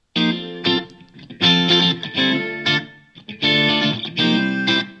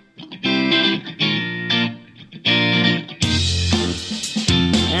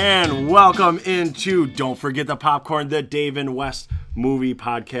welcome into Don't Forget the Popcorn, the Dave and West Movie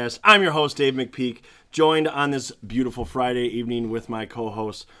Podcast. I'm your host, Dave McPeak, joined on this beautiful Friday evening with my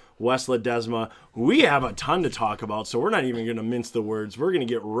co-host, Wes Ledesma. We have a ton to talk about, so we're not even going to mince the words. We're going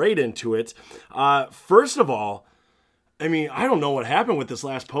to get right into it. First of all, I don't know what happened with this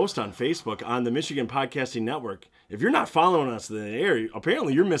last post on Facebook on the Michigan Podcasting Network. If you're not following us in the area,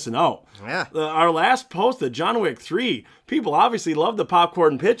 apparently you're missing out. Yeah. Our last post, the John Wick 3, people obviously love the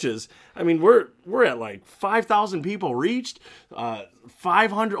popcorn pitches. We're at like 5,000 people reached, over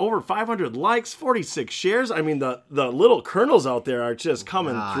 500 likes, 46 shares. The little kernels out there are just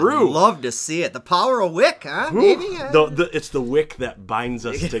coming through. I'd love to see it. The power of Wick, huh? Maybe. It's the wick that binds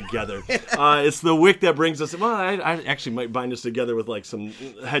us together. It's the wick that brings us. Well, I actually might bind us together with like some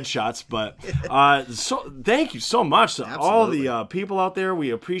headshots, but so thank you so much to all the people out there. We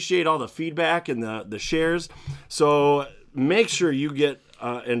appreciate all the feedback and the shares. So make sure you get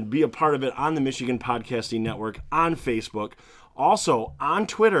and be a part of it on the Michigan Podcasting Network on Facebook. Also on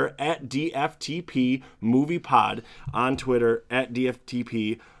Twitter at DFTP Movie Pod. On Twitter at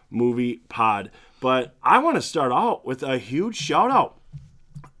DFTP Movie Pod. But I want to start out with a huge shout out.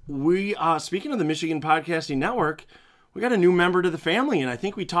 We speaking of the Michigan Podcasting Network, we got a new member to the family, and I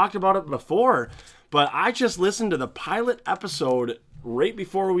think we talked about it before. But I just listened to the pilot episode right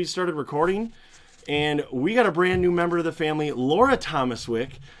before we started recording, and we got a brand new member of the family, Laura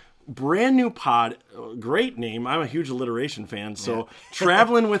Thomaswick. Brand new pod, great name. I'm a huge alliteration fan, so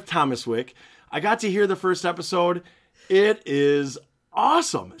Traveling with Thomaswick. I got to hear the first episode. It is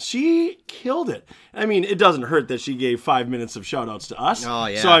awesome. She killed it. It doesn't hurt that she gave 5 minutes of shout outs to us. Oh,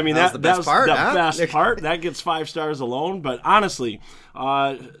 yeah. So, that was the best part. Best part. That gets 5 stars alone. But honestly,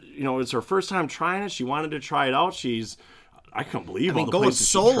 it's her first time trying it. She wanted to try it out. I can't believe all the going places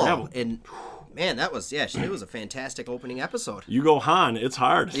solo she traveled. and man, it was a fantastic opening episode. You go Han, it's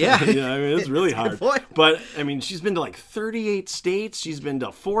hard. Yeah. It's really hard. Point. But, she's been to like 38 states. She's been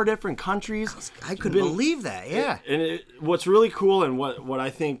to 4 different countries. I couldn't believe that, yeah. What's really cool and what I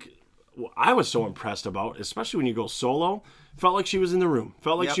think I was so impressed about, especially when you go solo, felt like she was in the room.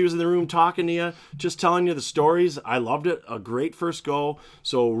 Felt like she was in the room talking to you, just telling you the stories. I loved it. A great first go.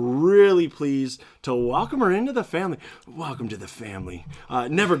 So really pleased to welcome her into the family. Welcome to the family.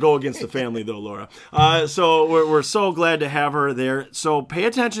 Never go against the family, though, Laura. So we're so glad to have her there. So pay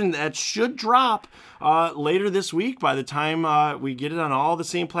attention. That should drop later this week by the time we get it on all the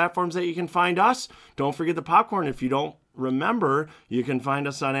same platforms that you can find us. Don't forget the popcorn. If you don't remember, you can find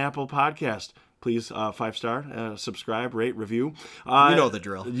us on Apple Podcast. Please 5-star, subscribe, rate, review. You know the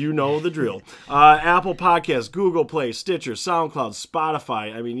drill. Apple Podcasts, Google Play, Stitcher, SoundCloud,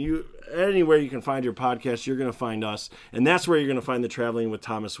 Spotify. Anywhere you can find your podcast, you're going to find us. And that's where you're going to find the Traveling with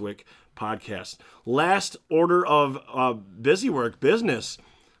Thomaswick podcast. Last order of business.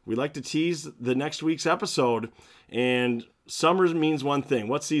 We like to tease the next week's episode. And summer means one thing.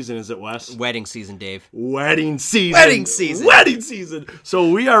 What season is it, Wes? Wedding season, Dave. Wedding season. So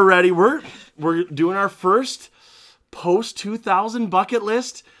we are ready. We're doing our first post-2000 bucket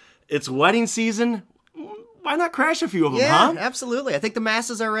list. It's wedding season. Why not crash a few of them, huh? Yeah, absolutely. I think the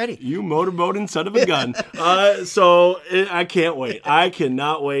masses are ready. You motorboat instead of a gun. I can't wait. I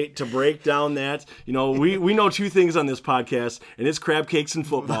cannot wait to break down that. We know 2 things on this podcast, and it's crab cakes and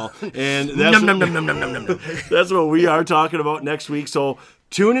football. And that's what we are talking about next week. So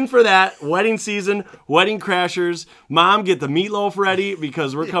tune in for that. Wedding season, Wedding Crashers. Mom, get the meatloaf ready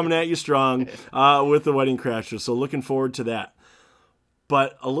because we're coming at you strong with the Wedding Crashers. So looking forward to that.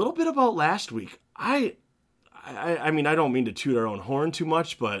 But a little bit about last week. I don't mean to toot our own horn too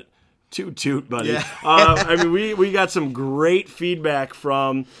much, but toot, buddy. Yeah. We got some great feedback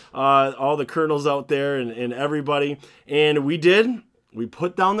from all the colonels out there and everybody. And we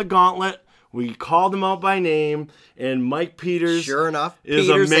put down the gauntlet. We called him out by name, and Mike Peters, sure enough, is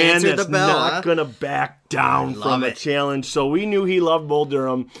a man that's not going to back down from a challenge. So we knew he loved Bull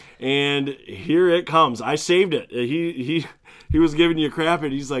Durham, and here it comes. I saved it. He was giving you crap,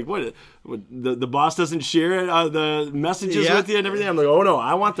 and he's like, what the boss doesn't share the messages with you and everything? I'm like, oh, no,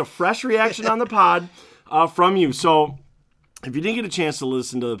 I want the fresh reaction on the pod from you. So if you didn't get a chance to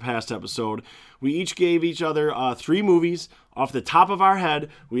listen to the past episode, we each gave each other 3 movies. Off the top of our head,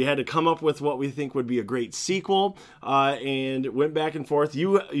 we had to come up with what we think would be a great sequel, and went back and forth.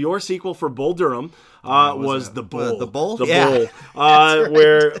 Your sequel for Bull Durham was The Bull. The Bull? The Bull. Right.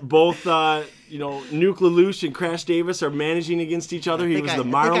 Where both Nuke LaLoosh and Crash Davis are managing against each other. He was the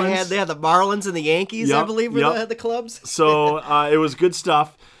Marlins. They had the Marlins and the Yankees, I believe, were the clubs. So it was good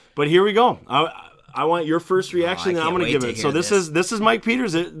stuff. But here we go. I want your first reaction, and I'm going to give it. So this is Mike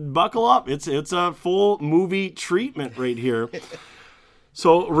Peters. Buckle up. It's a full movie treatment right here.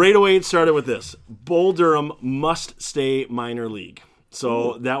 So right away it started with this. Bull Durham must stay minor league.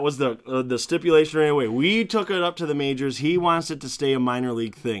 So that was the stipulation right away. We took it up to the majors. He wants it to stay a minor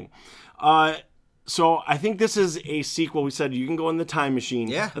league thing. So I think this is a sequel. We said you can go in the time machine.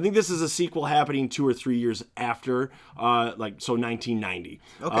 Yeah. I think this is a sequel happening 2 or 3 years after, 1990.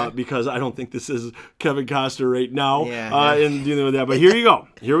 Okay. Because I don't think this is Kevin Costner right now Yeah. in dealing with that. But here you go.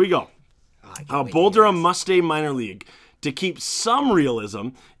 Here we go. Oh, Bull Durham must stay minor league. To keep some realism,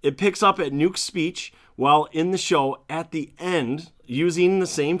 it picks up at Nuke's speech while in the show at the end, using the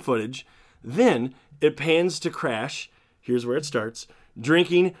same footage. Then it pans to Crash. Here's where it starts.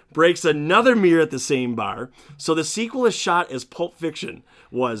 Drinking, breaks another mirror at the same bar. So the sequel is shot as Pulp Fiction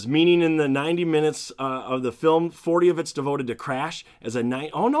was, meaning in the 90 minutes of the film, 40 of it's devoted to Crash as a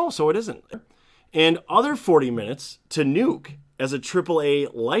night. Oh no, so it isn't. And other 40 minutes to Nuke as a AAA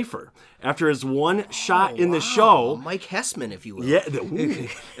lifer. After his one shot in the show, Mike Hessman, if you will. yeah,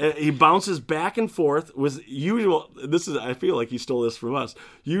 he bounces back and forth with usual. I feel like he stole this from us.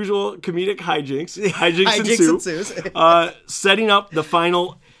 Usual comedic hijinks ensue, setting up the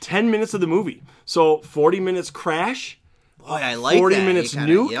final 10 minutes of the movie. So 40 minutes Crash, Boy, I like 40 that. minutes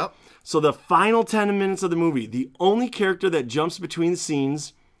Kinda, Nuke. Yep. So the final 10 minutes of the movie, the only character that jumps between the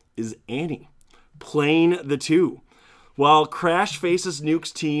scenes is Annie, playing the two. While Crash faces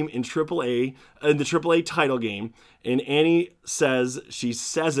Nuke's team in the AAA title game, and Annie says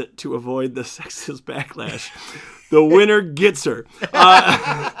it to avoid the sexist backlash. The winner gets her.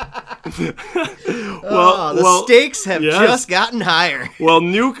 The stakes have just gotten higher. Well,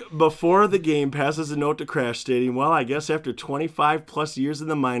 Nuke, before the game, passes a note to Crash stating, well, I guess after 25 plus years in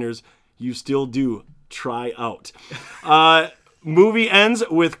the minors, you still do try out. Movie ends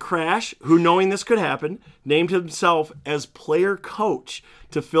with Crash, who, knowing this could happen, named himself as player coach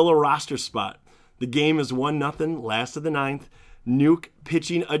to fill a roster spot. The game is 1-0, last of the ninth. Nuke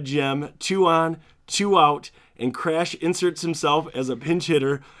pitching a gem, 2 on, 2 out, and Crash inserts himself as a pinch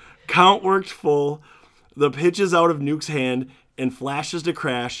hitter. Count worked full. The pitch is out of Nuke's hand and flashes to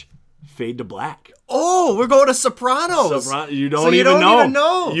Crash. Fade to black. Oh, we're going to Sopranos. You don't even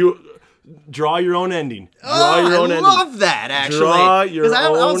know. You draw your own ending. I love that, actually. Draw your own I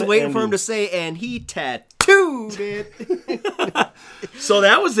was waiting ending. for him to say, and he tattooed it. So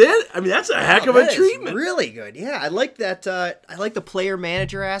that was it? I mean, that's a heck of a treatment. Really good. Yeah, I like that. I like the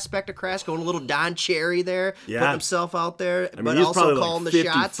player-manager aspect of Crash, going a little Don Cherry there, putting himself out there, but he's also probably calling like the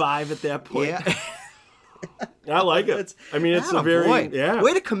shots. 55 at that point. Yeah. I like it. I mean, it's a very... Boy. Yeah.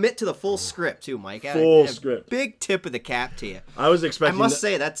 Way to commit to the full script, too, Mike. Full script. Big tip of the cap to you. I was expecting... I must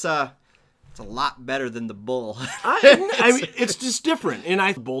say, that's a lot better than the Bull. I mean, it's just different.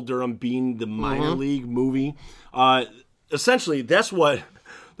 And Bull Durham being the minor league movie, essentially, that's what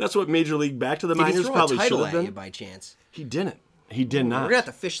Major League Back to the Minors probably should have been. You by chance? He didn't. He did not. We're gonna have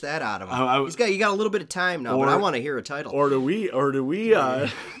to fish that out of him. You got a little bit of time now, but I want to hear a title. Or do we?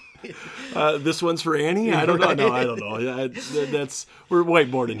 This one's for Annie. I don't know. No, I don't know. We're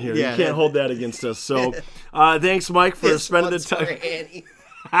whiteboarding here. Yeah, you can't hold that against us. So, thanks, Mike, for spending the time. For Annie.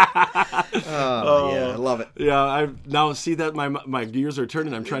 Yeah, I love it. Yeah, I now see that my gears are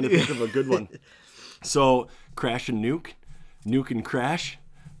turning. I'm trying to think of a good one. So, Crash and Nuke and Crash.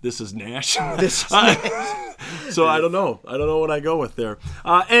 This is Nash. So I don't know. I don't know what I go with there.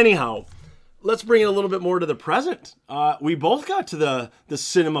 Anyhow, let's bring it a little bit more to the present. We both got to the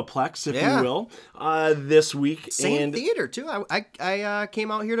Cinemaplex, if you will, this week. Same theater, too. I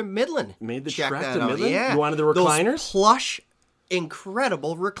came out here to Midland. Made the trek trek that to out. Midland? Yeah. You wanted the recliners? Those plush,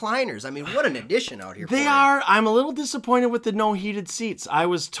 incredible recliners. I mean, what an addition out here. They are. I'm a little disappointed with the no heated seats. I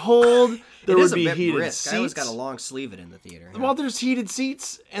was told there would be heated brisk. seats. I always got a long sleeve it in the theater. Well, there's heated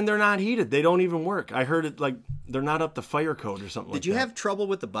seats, and they're not heated. They don't even work. I heard it like they're not up to fire code or something like that. Did you have trouble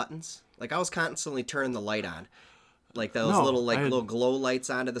with the buttons? Like, I was constantly turning the light on. Like those No, little glow lights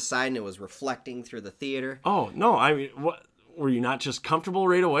onto the side, and it was reflecting through the theater. Oh, no. I mean, what? Were you not just comfortable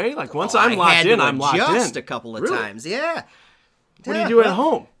right away? Like, once I'm locked in, I'm locked in. I had to adjust a couple of times, yeah. What do you do at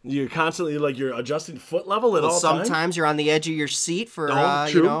home? You're constantly, you're adjusting foot level at all times? Sometimes you're on the edge of your seat for,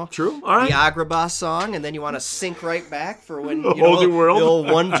 True. All right. the Agrabah song, and then you want to sink right back for when, whole new world. the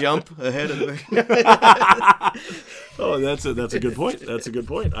old one jump ahead of the... Oh, that's a good point. That's a good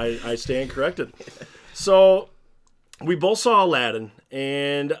point. I stand corrected. So, we both saw Aladdin,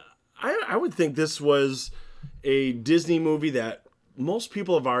 and I would think this was a Disney movie that most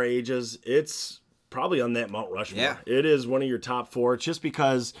people of our ages, it's probably on that Mount Rushmore. Yeah. It is one of your top 4, just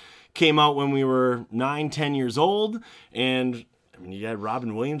because it came out when we were 9-10 years old, and I mean, you had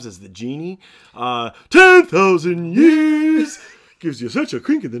Robin Williams as the genie. 10,000 years gives you such a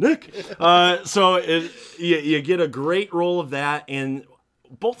crink in the neck. So you get a great role of that, and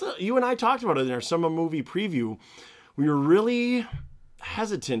both you and I talked about it in our summer movie preview. We were really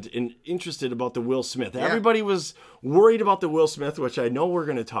hesitant and interested about the Will Smith. Yeah. Everybody was worried about the Will Smith, which I know we're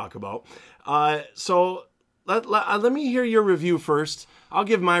going to talk about. So let me hear your review first. I'll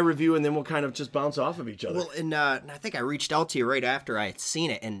give my review, and then we'll kind of just bounce off of each other. Well, and I think I reached out to you right after I had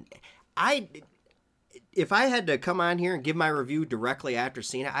seen it, and if I had to come on here and give my review directly after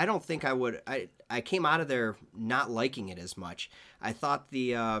seeing it, I don't think I would. I came out of there not liking it as much. I thought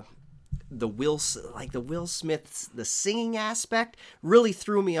the Will Smith's the singing aspect really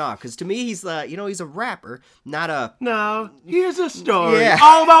threw me off, because to me he's he's a rapper, not a here's a story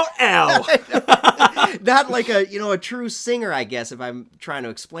all about Al. Not like a true singer, I guess, if I'm trying to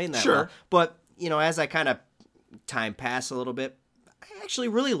explain that. Sure. Well. But as I kind of time passed a little bit, I actually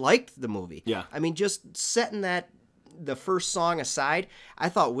really liked the movie. Yeah. I mean, just setting the first song aside, I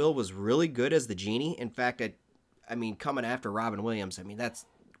thought Will was really good as the genie. In fact, I mean, coming after Robin Williams, I mean, that's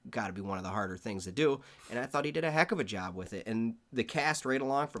got to be one of the harder things to do, and I thought he did a heck of a job with it. And the cast right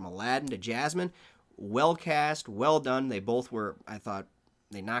along from Aladdin to Jasmine, well cast, well done. They both were, I thought,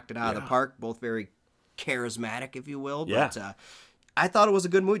 they knocked it out of the park, both very charismatic, if you will. But I thought it was a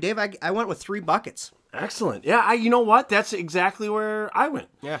good movie. Dave, I went with 3 buckets. Excellent. Yeah, you know what? That's exactly where I went.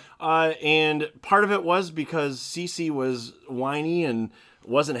 Yeah. And part of it was because Cece was whiny and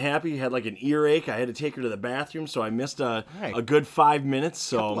wasn't happy. Had like an earache. I had to take her to the bathroom, so I missed a good 5 minutes.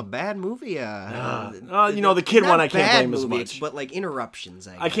 So couple of bad movie. The kid one I can't blame as much. But like interruptions,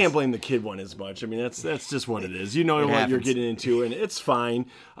 I guess. I can't blame the kid one as much. I mean, that's just what it is. You know what you're getting into, and it's fine.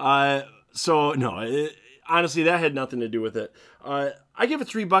 So no, honestly, that had nothing to do with it. I give it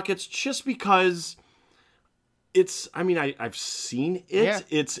 3 buckets just because it's. I mean, I've seen it. Yeah.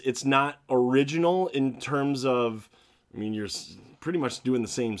 It's not original in terms of. I mean, you're pretty much doing the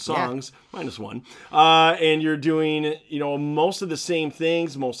same songs, minus one, and you're doing most of the same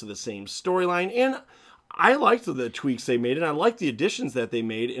things, most of the same storyline, and I liked the tweaks they made, and I liked the additions that they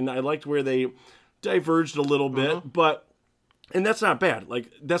made, and I liked where they diverged a little bit, but. And that's not bad. Like,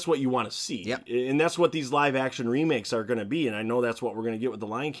 that's what you want to see. Yep. And that's what these live-action remakes are going to be. And I know that's what we're going to get with The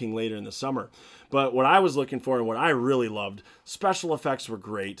Lion King later in the summer. But what I was looking for and what I really loved, special effects were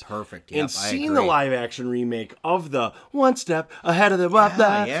great. Perfect. Yep, and seeing the live-action remake of the One Step Ahead of the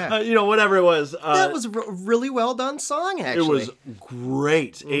whatever it was. That was a really well-done song, actually. It was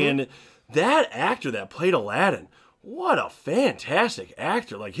great. Mm-hmm. And that actor that played Aladdin, what a fantastic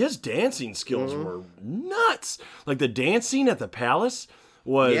actor. Like, his dancing skills were nuts. Like, the dancing at the palace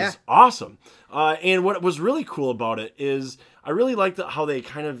was awesome. And what was really cool about it is I really liked how they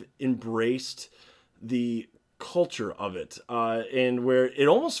kind of embraced the culture of it, and where it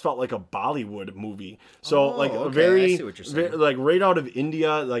almost felt like a Bollywood movie. So very like right out of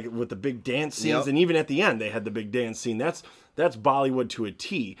India, like with the big dance scenes, and even at the end they had the big dance scene. That's Bollywood to a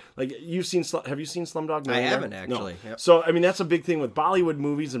T. Like, have you seen Slumdog Millionaire? I haven't, actually. No. Yep. So I mean, that's a big thing with Bollywood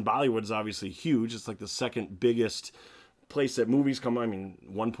movies, and Bollywood's obviously huge. It's like the second biggest place that movies come. I mean,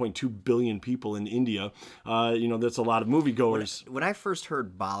 1.2 billion people in India. That's a lot of moviegoers. When I first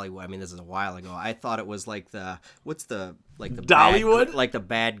heard Bollywood, I mean, this is a while ago, I thought it was like the Dollywood? Like the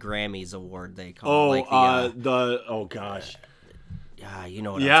bad Grammys award they call it. Oh gosh. Yeah, you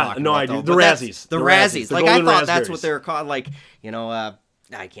know what I'm talking about. I do. The Razzies. The Razzies. Like, I thought that's what they were called. Like,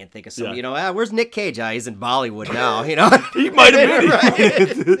 I can't think of some. Where's Nick Cage? He's in Bollywood now. He might have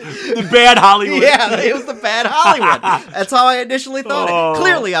been the bad Hollywood. Yeah, it was the bad Hollywood. That's how I initially thought it.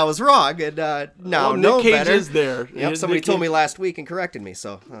 Clearly, I was wrong, and now Nick Cage better. is there. Yep, somebody told me last week and corrected me.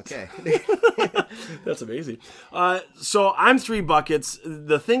 So okay, that's amazing. So I'm 3 buckets.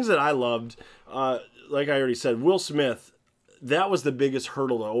 The things that I loved, like I already said, Will Smith. That was the biggest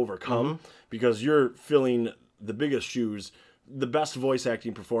hurdle to overcome because you're filling the biggest shoes. The best voice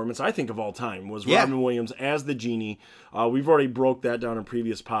acting performance, I think, of all time was Robin Williams as the genie. We've already broke that down in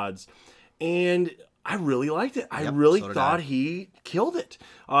previous pods. And I really liked it. I really thought he killed it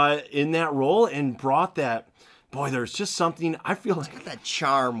in that role and brought that. Boy, there's just something, I feel like. Got that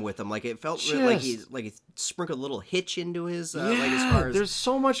charm with him. Like, it felt like he sprinkled a little hitch into his, as far as. There's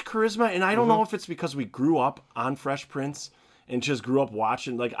so much charisma. And I don't know if it's because we grew up on Fresh Prince and just grew up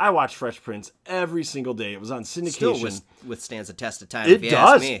watching. Like, I watched Fresh Prince every single day. It was on syndication. Still withstands the test of time. It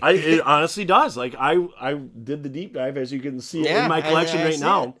does. It honestly does. Like, I did the deep dive, as you can see in my collection right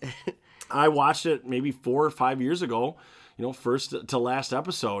now. I watched it maybe 4 or 5 years ago. First to last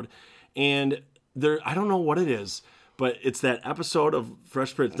episode, and I don't know what it is, but it's that episode of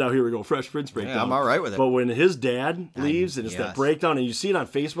Fresh Prince. Now here we go, Fresh Prince breakdown. Yeah, I'm all right with it. But when his dad leaves, and it's that breakdown, and you see it on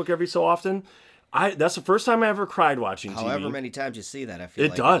Facebook every so often. That's the first time I ever cried watching TV. However many times you see that, I feel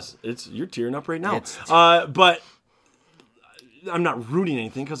it does. You're tearing up right now. But I'm not rooting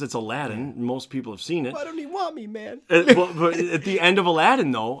anything because it's Aladdin. Most people have seen it. Why don't he want me, man? But at the end of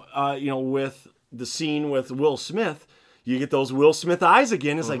Aladdin, though, with the scene with Will Smith, you get those Will Smith eyes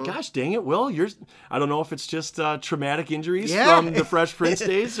again. It's like, gosh dang it, Will, I don't know if it's just traumatic injuries from the Fresh Prince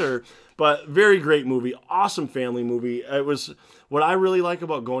days, but very great movie, awesome family movie. It was what I really like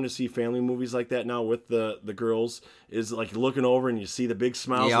about going to see family movies like that now with the girls is like looking over and you see the big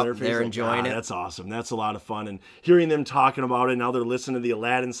smiles on their faces. They're enjoying it. That's awesome. That's a lot of fun. And hearing them talking about it, now they're listening to the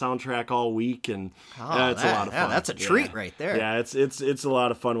Aladdin soundtrack all week, and it's a lot of fun. That's a treat right there. Yeah, it's a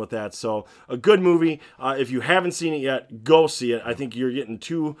lot of fun with that. So a good movie. If you haven't seen it yet, go see it. I think you're getting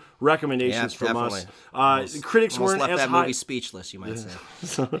 2 recommendations from definitely. us. Critics weren't left as that high. movie speechless, you might say.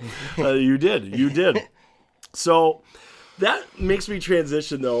 You did. So that makes me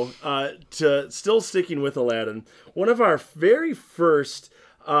transition, though, to still sticking with Aladdin. One of our very first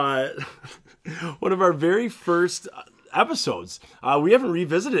episodes. We haven't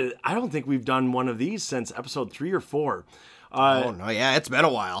revisited it. I don't think we've done one of these since episode 3 or 4. Oh, no, yeah, it's been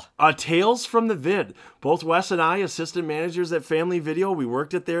a while. Tales from the Vid. Both Wes and I, assistant managers at Family Video, we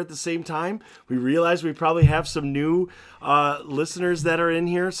worked it there at the same time. We realized we probably have some new listeners that are in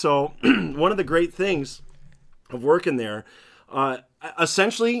here. So one of the great things of working there,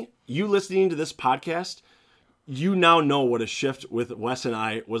 essentially, you listening to this podcast, you now know what a shift with Wes and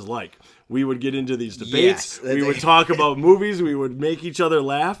I was like. We would get into these debates. Yes. We would talk about movies. We would make each other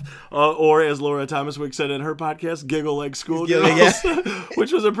laugh. Or as Laura Thomas-Wick said in her podcast, giggle like schoolgirls,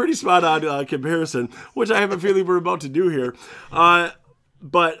 which was a pretty spot-on comparison, which I have a feeling we're about to do here.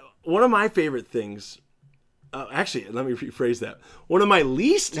 But one of my favorite things, actually, let me rephrase that. One of my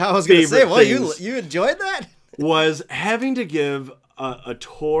least I was going to say, well, things you enjoyed that? was having to give a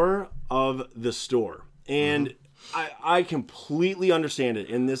tour of the store. And I completely understand it.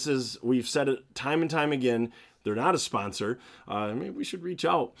 And we've said it time and time again. They're not a sponsor. Maybe we should reach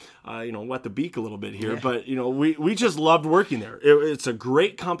out, wet the beak a little bit here. Yeah. But, we just loved working there. It's a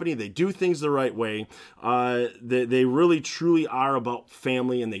great company. They do things the right way. They really, truly are about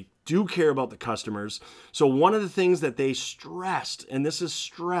family, and they do care about the customers. So one of the things that they stressed, and this is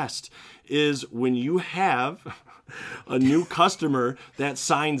stressed, is when you have a new customer that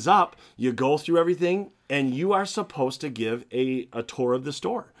signs up, you go through everything, and you are supposed to give a tour of the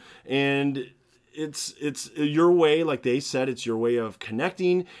store. And it's your way, like they said, it's your way of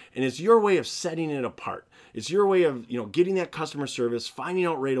connecting, and it's your way of setting it apart. It's your way of, getting that customer service, finding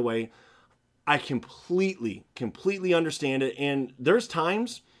out right away. I completely understand it. And there's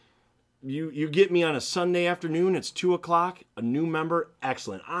times you get me on a Sunday afternoon, it's 2:00, a new member,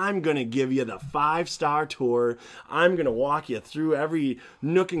 excellent. I'm going to give you the 5-star tour. I'm going to walk you through every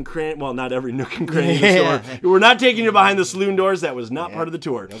nook and cranny, well, not every nook and cranny in the store. We're not taking you behind the saloon doors. That was not part of the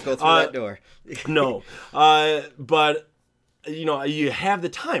tour. Don't go through that door. No. But, you have the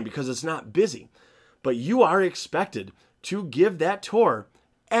time because it's not busy. But you are expected to give that tour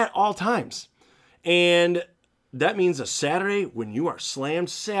at all times. And that means a Saturday when you are slammed,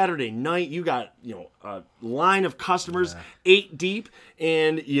 Saturday night, you got, a line of customers 8 deep,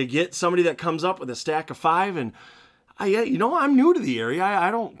 and you get somebody that comes up with a stack of 5, and I'm new to the area. I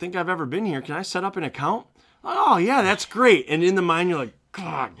don't think I've ever been here. Can I set up an account? Oh, yeah, that's great. And in the mind, you're like,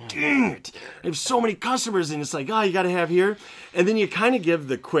 God dang it. I have so many customers, and it's like, you got to have here. And then you kind of give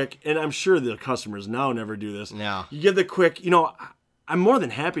the quick, and I'm sure the customers now never do this. No. You give the quick, I'm more than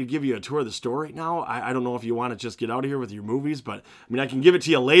happy to give you a tour of the store right now. I don't know if you want to just get out of here with your movies, but I can give it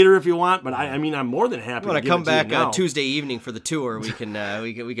to you later if you want. But I'm more than happy. You want to come back you now. Tuesday evening for the tour? We can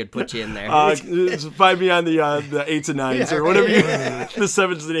we could put you in there. Find me on the 8s and 9s or whatever the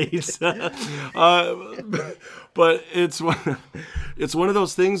 7s and 8s. But it's one of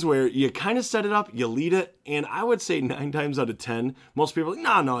those things where you kind of set it up, you lead it, and I would say 9 times out of 10, most people are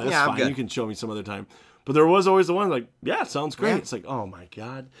like, no, that's fine. You can show me some other time. But there was always the one like, yeah, sounds great. Yeah. It's like, oh my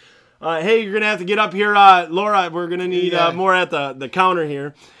God. Hey, you're going to have to get up here, Laura. We're going to need more at the counter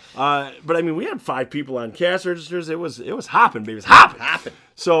here. But we had 5 people on cash registers. It was hopping, baby. It was hopping.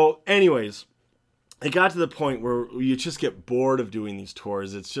 So anyways, it got to the point where you just get bored of doing these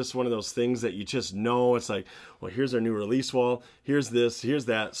tours. It's just one of those things that you just know. It's like, well, here's our new release wall. Here's this, here's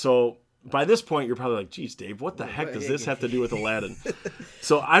that. So by this point, you're probably like, geez, Dave, what the heck does this have to do with Aladdin?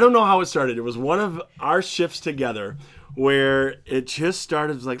 So I don't know how it started. It was one of our shifts together where it just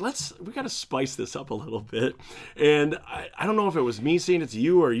started. It was like, we got to spice this up a little bit. And I don't know if it was me saying it to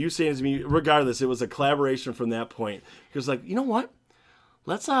you or you saying it to me. Regardless, it was a collaboration from that point. Because like, you know what?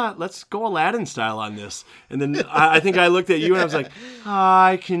 Let's go Aladdin style on this. And then I think I looked at you and I was like,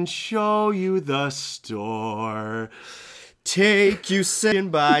 I can show you the store. take you section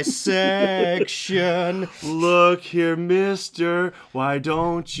by section. Look here, mister, why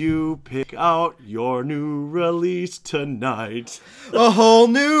don't you pick out your new release tonight? A whole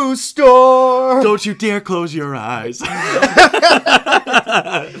new store. Don't you dare close your eyes. So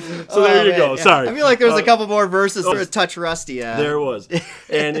there you go. Yeah. Sorry. I feel like there's a couple more verses that are a touch rusty. There was.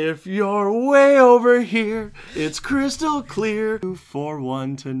 And if you're way over here, it's crystal clear.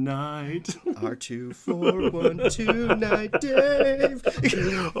 241 tonight. Our 241 tonight, Dave.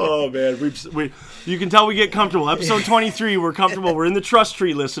 Oh man, you can tell we get comfortable. Episode 23, we're comfortable. We're in the trust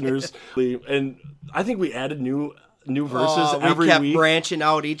tree, listeners, and I think we added new verses every week. We kept branching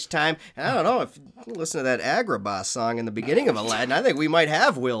out each time. And I don't know if you listen to that Agrabah song in the beginning of Aladdin. I think we might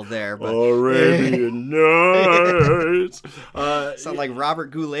have Will there. But Arabian Nights. Sound like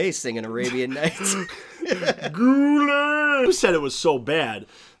Robert Goulet singing Arabian Nights. Goulet. Who said it was so bad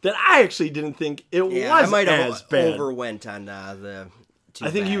that I actually didn't think it was I might have as bad. overwent on the.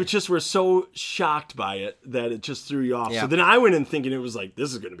 I think you just were so shocked by it that it just threw you off. Yeah. So then I went in thinking it was like,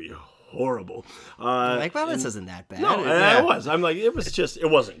 this is going to be horrible. Well, this isn't that bad. No, it was. I'm like, it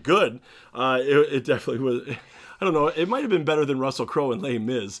wasn't good. It definitely was. I don't know. It might have been better than Russell Crowe and Les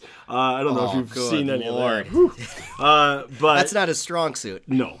Mis. I don't know if you've seen any of that. But that's not his strong suit.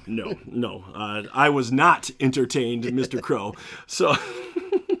 No. I was not entertained, Mr. Crow. So.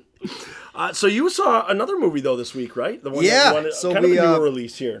 So you saw another movie though this week, right? The one so kind of a newer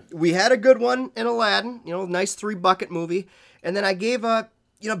release here. We had a good one in Aladdin, nice 3-bucket movie, and then I gave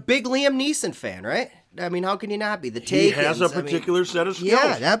big Liam Neeson fan, right? I mean, how can you not be? The Takens. He has a particular set of skills.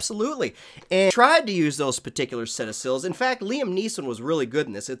 Yeah, absolutely. And tried to use those particular set of skills. In fact, Liam Neeson was really good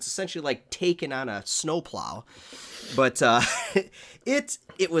in this. It's essentially like taking on a snowplow. But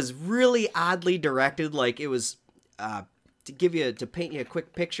it was really oddly directed. Like it was to paint you a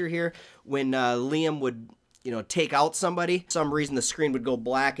quick picture here, when Liam would take out somebody, for some reason the screen would go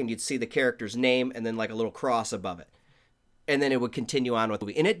black and you'd see the character's name and then like a little cross above it. And then it would continue on with the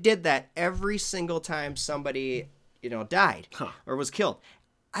movie. And it did that every single time somebody, died or was killed.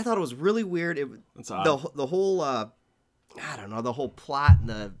 I thought it was really weird. That's odd. The whole, I don't know, the whole plot and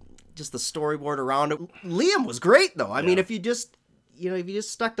the storyboard around it. Liam was great though. I mean, if you just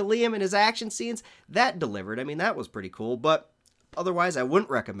stuck to Liam and his action scenes, that delivered. I mean, that was pretty cool. But otherwise, I wouldn't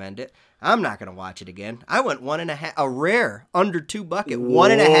recommend it. I'm not going to watch it again. I went 1.5, a rare under 2-bucket,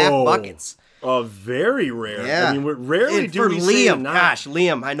 1.5 buckets. Very rare. Yeah. I mean, rarely do we Liam, say not. gosh,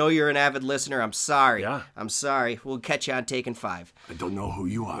 Liam, I know you're an avid listener. I'm sorry. Yeah. I'm sorry. We'll catch you on Taken 5. I don't know who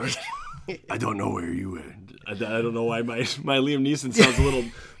you are. I don't know where you went. I don't know why my Liam Neeson sounds a little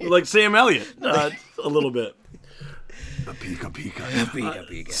like Sam Elliott. A little bit. A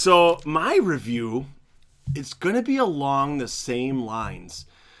pika. So my review, it's going to be along the same lines.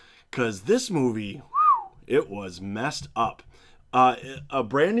 Because this movie, it was messed up. A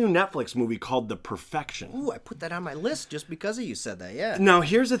brand new Netflix movie called The Perfection. Ooh, I put that on my list just because of you said that, yeah. Now,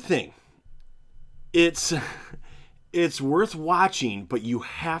 here's the thing. It's worth watching, but you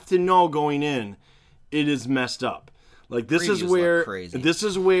have to know going in, it is messed up. Like, this is where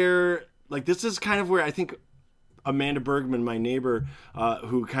kind of where I think Amanda Bergman, my neighbor,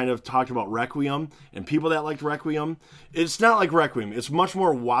 who kind of talked about Requiem, and people that liked Requiem. It's not like Requiem. It's much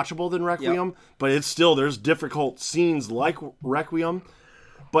more watchable than Requiem, but it's still, there's difficult scenes like Requiem,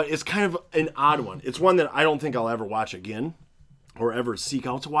 but it's kind of an odd one. It's one that I don't think I'll ever watch again or ever seek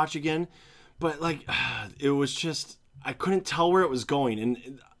out to watch again, but like, it was just, I couldn't tell where it was going.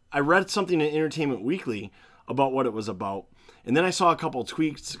 And I read something in Entertainment Weekly about what it was about. And then I saw a couple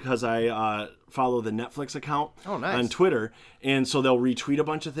tweets because I follow the Netflix account on Twitter. And so they'll retweet a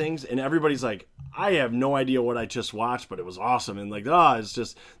bunch of things. And everybody's like, I have no idea what I just watched, but it was awesome. And like, it's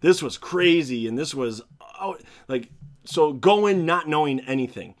just, this was crazy. And this was, so go in not knowing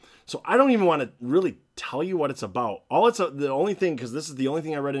anything. So I don't even want to really tell you what it's about. The only thing, because this is the only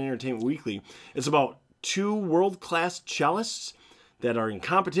thing I read in Entertainment Weekly, it's about 2 world-class cellists that are in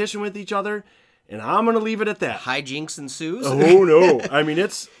competition with each other. And I'm going to leave it at that. Hijinks ensues? Oh, no. I mean,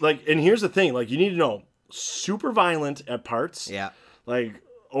 it's like, and here's the thing. Like, you need to know, super violent at parts. Yeah. Like,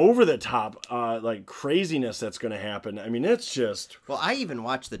 over the top, like, craziness that's going to happen. I mean, it's just... Well, I even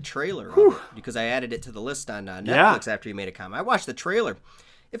watched the trailer of it because I added it to the list on Netflix after you made a comment. I watched the trailer.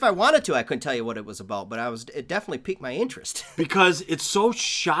 If I wanted to, I couldn't tell you what it was about, but it definitely piqued my interest. Because it's so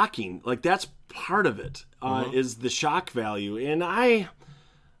shocking. Like, that's part of it, is the shock value. And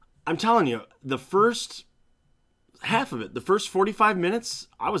I'm telling you, the first half of it, the first 45 minutes,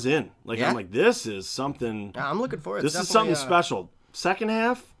 I was in. Like, I'm like, this is something. I'm looking for it. This is something special. Second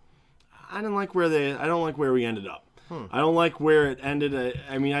half, I don't like where we ended up. I don't like where it ended.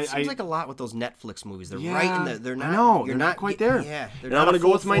 I mean, It seems like a lot with those Netflix movies. They're yeah, right in the. They're not. I know, You're not quite there. Yeah, they're and I'm not gonna a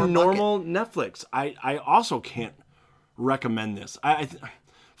go with full my 4 normal Netflix. I also can't recommend this. I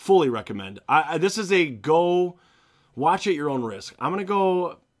fully recommend. This is a go. Watch at your own risk. I'm gonna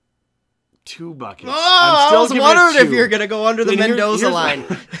go 2 buckets. Oh, I was wondering if you're gonna go under the Mendoza line.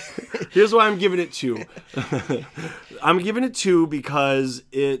 Here's why I'm giving it 2. I'm giving it 2 because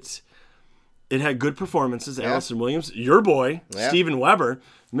it had good performances. Yeah. Allison Williams, your boy, Steven Weber,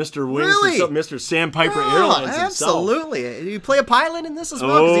 Mr. Wings, Mr. Sandpiper Airlines himself. Absolutely. You play a pilot in this as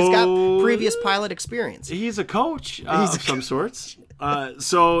well because he's got previous pilot experience. He's a coach of some sorts.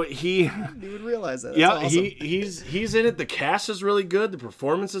 So he. I didn't even realize that. That's yeah, awesome. he's in it. The cast is really good. The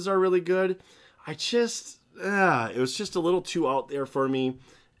performances are really good. It was just a little too out there for me,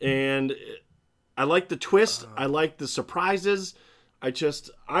 and I like the twist. I like the surprises.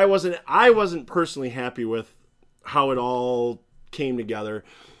 I wasn't personally happy with how it all came together.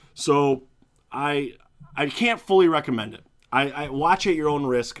 So I can't fully recommend it. I watch at your own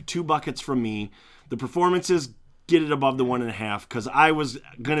risk. 2 buckets from me. The performances get it above the 1.5 because I was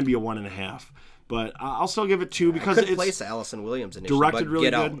gonna be a 1.5. But I'll still give it 2 because I couldn't place Allison Williams initially. Directed really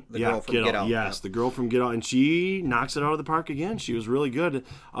Get good. Out, the girl from Get Out. Yes, the girl from Get Out, and she knocks it out of the park again. She was really good.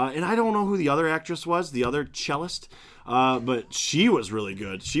 And I don't know who the other actress was, the other cellist, but she was really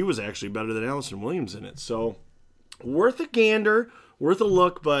good. She was actually better than Allison Williams in it. So worth a gander, worth a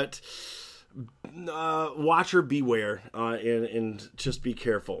look, but watcher beware, and just be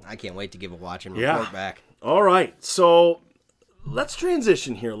careful. I can't wait to give a watch and report back. All right, so let's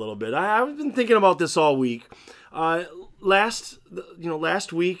transition here a little bit. I've been thinking about this all week. Last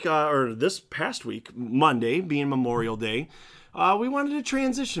week, or this past week, Monday being Memorial Day, we wanted to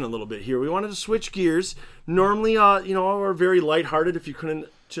transition a little bit here. We wanted to switch gears. Normally, we're very lighthearted, if you couldn't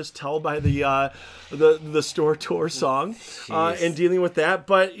just tell by the store tour song, and dealing with that.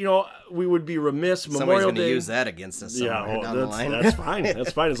 But we would be remiss. Somebody's Memorial going to Day. use that against us somewhere down the line. That's fine.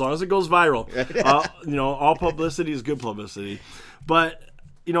 That's fine as long as it goes viral. All publicity is good publicity. But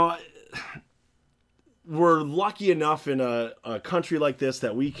we're lucky enough in a country like this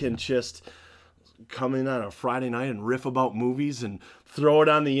that we can just come in on a Friday night and riff about movies and throw it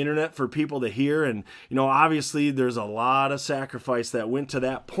on the internet for people to hear. And, obviously there's a lot of sacrifice that went to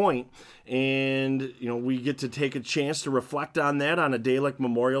that point. And, we get to take a chance to reflect on that on a day like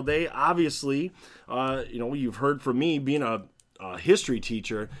Memorial Day. Obviously, you've heard from me being a history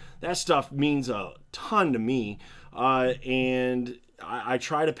teacher, that stuff means a ton to me. And I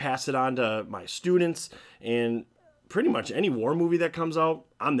try to pass it on to my students, and pretty much any war movie that comes out,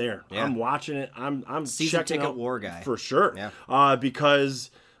 I'm there. Yeah. I'm watching it. I'm season checking ticket out war guy for sure. Yeah.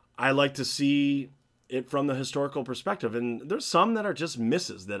 Because I like to see it from the historical perspective, and there's some that are just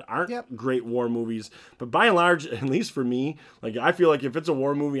misses that aren't great war movies. But by and large, at least for me, like I feel like if it's a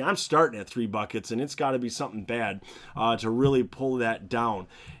war movie, I'm starting at 3 buckets, and it's got to be something bad to really pull that down.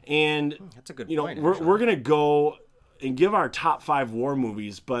 And that's a good point. We're gonna go and give our top 5 war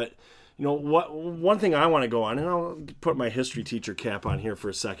movies, but one thing I want to go on, and I'll put my history teacher cap on here for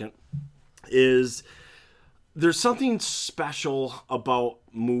a second, is there's something special about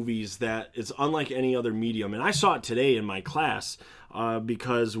movies that is unlike any other medium. And I saw it today in my class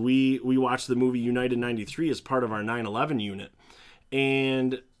because we watched the movie United 93 as part of our 9/11 unit.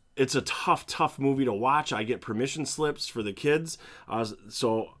 And it's a tough movie to watch. I get permission slips for the kids.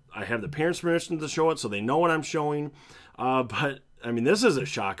 So I have the parents' permission to show it so they know what I'm showing. But I mean, this is a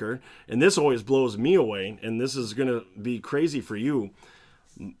shocker, and this always blows me away, and this is going to be crazy for you.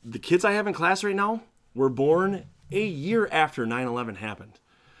 The kids I have in class right now were born a year after 9/11 happened.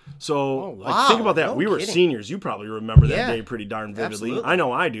 So think about that. We were seniors. You probably remember that day pretty darn vividly. Absolutely. I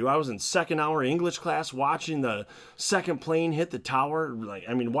know I do. I was in second hour English class watching the second plane hit the tower.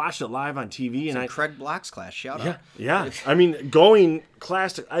 Watched it live on TV. And Craig Block's class. Shout out. Yeah. I mean, going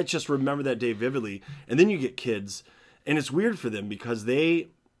class, I just remember that day vividly. And then you get kids, and it's weird for them because they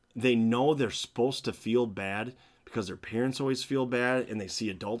know they're supposed to feel bad because their parents always feel bad, and they see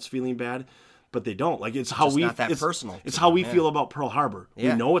adults feeling bad. But they don't. Like, it's how we. Not that personal. It's how we feel about Pearl Harbor.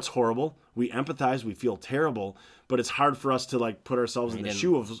 Yeah. We know it's horrible. We empathize. We feel terrible. But it's hard for us to put ourselves in the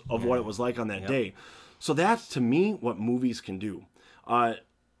shoe of what it was like on that day. So that's, to me, what movies can do.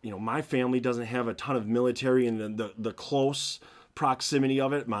 My family doesn't have a ton of military and the close proximity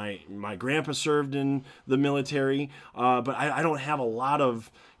of it. My grandpa served in the military, but I don't have a lot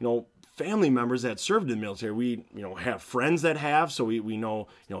of family members that served in the military. We have friends that have, so we know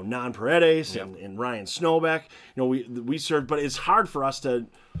Nan Paredes and Ryan Snowbeck. We served, but it's hard for us to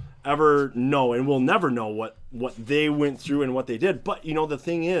ever know, and we'll never know what they went through and what they did. But the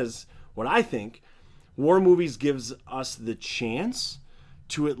thing is, what I think, war movies gives us the chance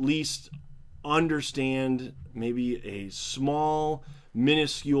to at least understand maybe a small,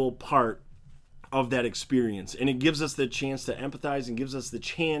 minuscule part of that experience. And it gives us the chance to empathize and gives us the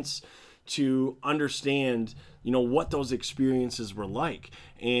chance to understand, what those experiences were like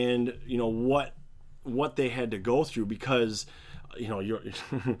and, what they had to go through because, you're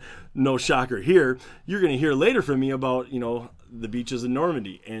no shocker here. You're going to hear later from me about, the beaches in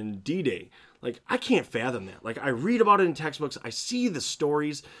Normandy and D-Day. Like, I can't fathom that. Like, I read about it in textbooks. I see the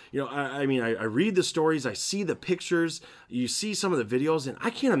stories. I read the stories. I see the pictures. You see some of the videos. And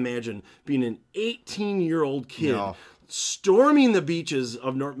I can't imagine being an 18-year-old kid storming the beaches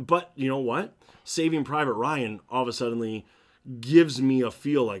of Normandy. But you know what? Saving Private Ryan all of a sudden gives me a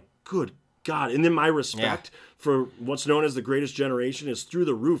feel like, good God. And then my respect for what's known as the Greatest Generation is through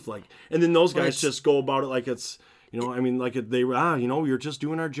the roof. Like, and then those guys just go about it like it's, you're just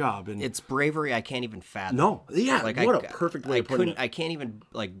doing our job. And it's bravery I can't even fathom. No, yeah, what a perfect way of putting it. I can't even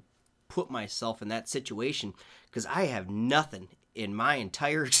put myself in that situation because I have nothing in my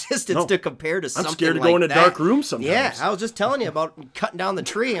entire existence to compare to something like that. I'm scared to go in a dark room sometimes. Yeah, I was just telling you about cutting down the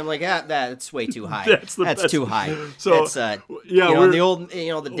tree. I'm like, that's way too high. That's too high. So it's, the old,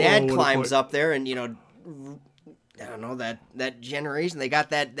 the dad climbs up there and, I don't know, that generation, they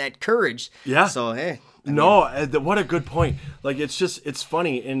got that courage. Yeah. So, hey. What a good point. Like, it's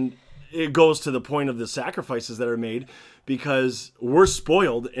funny, and it goes to the point of the sacrifices that are made because we're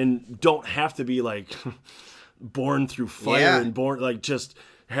spoiled and don't have to be, like, born through fire and born, like, just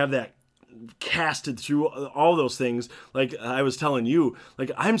have that casted through all those things. Like, I was telling you,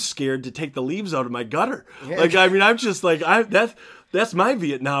 like, I'm scared to take the leaves out of my gutter. Yeah. Like, I'm just, like, that's my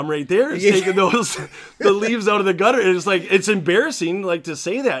Vietnam right there, is taking the leaves out of the gutter. And it's, like, it's embarrassing, like, to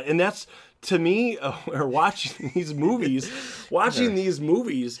say that. And that's, to me, or watching these movies,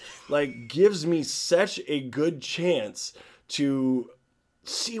 like, gives me such a good chance to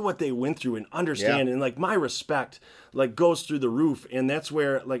see what they went through and understand. And, like, my respect, like, goes through the roof. And that's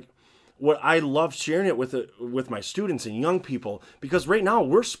where, like, what I love sharing it with my students and young people, because right now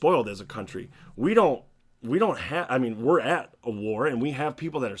we're spoiled as a country. We don't have, we're at a war and we have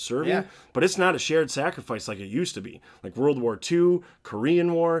people that are serving, but it's not a shared sacrifice like it used to be. Like World War II,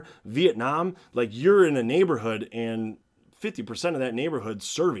 Korean War, Vietnam, like you're in a neighborhood and 50% of that neighborhood's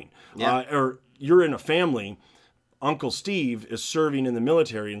serving. Or you're in a family, Uncle Steve is serving in the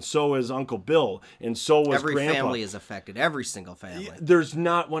military and so is Uncle Bill and so was Every Grandpa. Family is affected, every single family. There's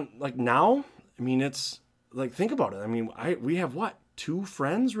not one, like now, it's, like, think about it. We have what? 2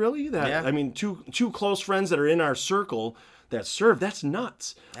 friends really two close friends that are in our circle that serve. That's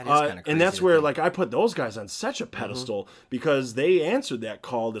nuts. That is kind of crazy. And that's where like I put those guys on such a pedestal because they answered that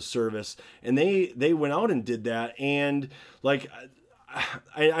call to service and they went out and did that. And like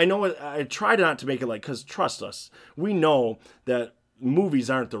I know I try not to make it like, because trust us, we know that movies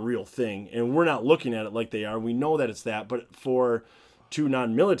aren't the real thing and we're not looking at it like they are. We know that it's that, but for 2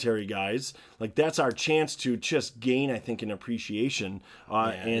 non-military guys, like that's our chance to just gain, I think, an appreciation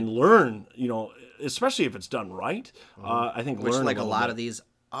and learn, especially if it's done right. I think which learn like a lot of these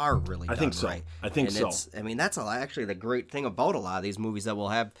are really done right. I think so. That's actually the great thing about a lot of these movies that we'll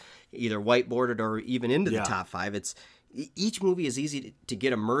have either whiteboarded or even into the top 5. It's each movie is easy to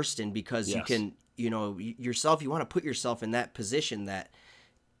get immersed in because you can, yourself, you want to put yourself in that position that,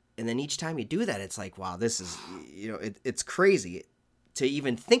 and then each time you do that, it's like, wow, this is, it's crazy to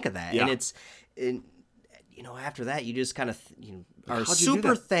even think of that. And after that, you just kind of, are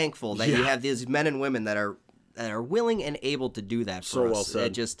super thankful that you have these men and women that are willing and able to do that for us. Well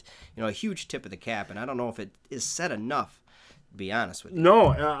said. Just, a huge tip of the cap. And I don't know if it is said enough, to be honest with you.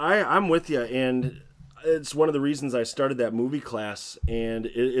 No, I'm with you. And it's one of the reasons I started that movie class. And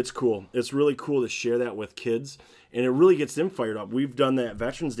it's cool. It's really cool to share that with kids. And it really gets them fired up. We've done that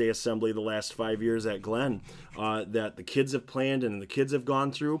Veterans Day assembly the last 5 years at Glenn that the kids have planned and the kids have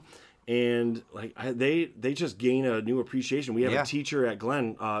gone through. And like they just gain a new appreciation. We have a teacher at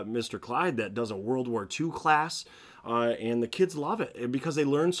Glenn, Mr. Clyde, that does a World War II class. And the kids love it because they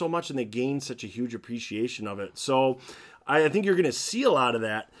learn so much and they gain such a huge appreciation of it. So I think you're going to see a lot of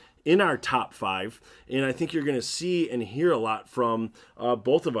that in our top 5, and I think you're going to see and hear a lot from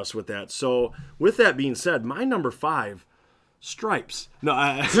both of us with that. So with that being said, my number 5, Stripes. No,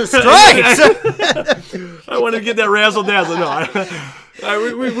 Stripes! I want to get that razzle-dazzle.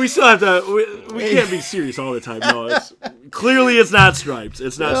 No, we still have to, we can't be serious all the time. No, clearly it's not Stripes.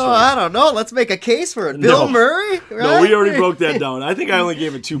 It's not Stripes. I don't know. Let's make a case for it. Bill Murray? Right? No, we already broke that down. I think I only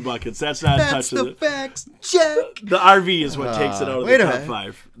gave it 2 buckets. That's not touching it. That's the facts, check. The RV is what takes it out of the top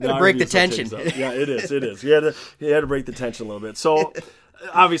 5. Break the tension. Yeah, it is. You had to break the tension a little bit. So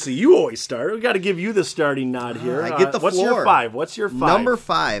obviously you always start. We got to give you the starting nod here. I get the what's floor. your 5? What's your 5? Number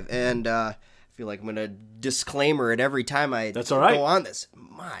 5, and I feel like I'm going to disclaimer it every time I That's all right. go on this.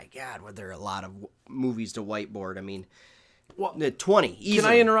 My God, were there a lot of movies to whiteboard? I mean, Well, 20, easily. Can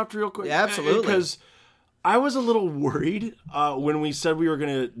I interrupt real quick? Yeah, absolutely. Because I was a little worried when we said we were going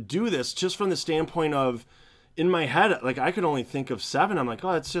to do this, just from the standpoint of, in my head, like I could only think of 7. I'm like,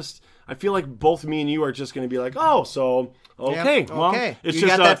 oh, it's just, I feel like both me and you are just going to be like, oh, so, okay. Yeah, well, okay. it's You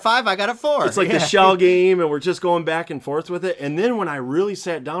just got that 5, I got a 4. It's like the shell game, and we're just going back and forth with it. And then when I really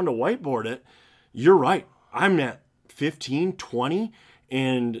sat down to whiteboard it, you're right. I'm at 15, 20,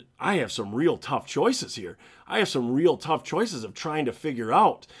 and I have some real tough choices here. I have some real tough choices of trying to figure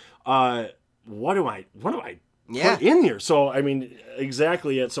out what do I put in here. So, I mean,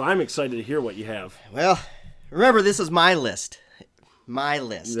 exactly it. So I'm excited to hear what you have. Well, remember, this is my list. My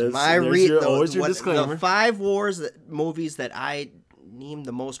list. Always your disclaimer. The 5 movies that I deem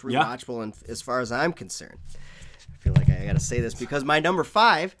the most rewatchable, and as far as I'm concerned. I feel like I got to say this because my number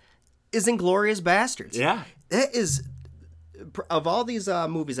 5 is Inglourious Bastards. Yeah. That is, of all these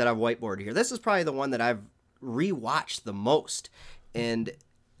movies that I've whiteboarded here, this is probably the one that I've rewatched the most. And,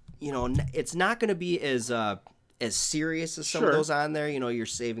 you know, it's not going to be as serious as some of those on there. You know, your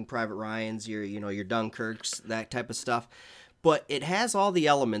Saving Private Ryan's, your Dunkirks, that type of stuff. But it has all the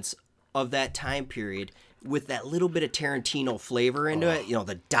elements of that time period with that little bit of Tarantino flavor into it. You know,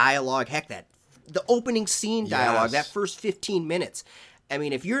 the dialogue, heck, the opening scene dialogue, that first 15 minutes. I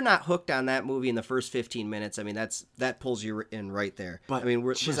mean, if you're not hooked on that movie in the first 15 minutes, I mean, that pulls you in right there. But I mean,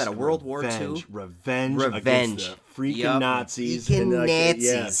 was that a World War II? Revenge against the freaking Nazis.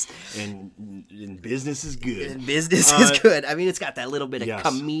 Nazis. And business is good. And business is good. I mean, it's got that little bit of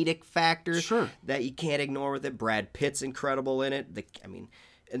comedic factor Sure. that you can't ignore with it. Brad Pitt's incredible in it.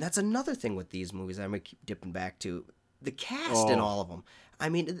 And that's another thing with these movies I'm going to keep dipping back to. The cast in all of them. I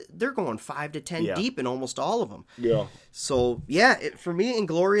mean, they're going 5 to 10 deep in almost all of them. Yeah. So, yeah, for me,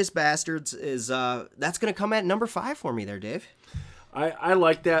 Inglourious Bastards is that's going to come at number 5 for me there, Dave. I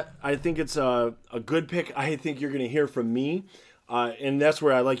like that. I think it's a good pick. I think you're going to hear from me. And that's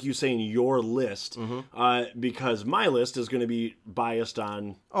where I like you saying your list, because my list is going to be biased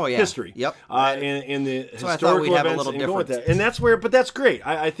on history. Yep. And the so historical I thought we'd have events a little and go with difference. that. And that's where, but that's great.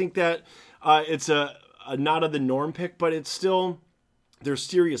 I think that it's a not of the norm pick, but it's still, there's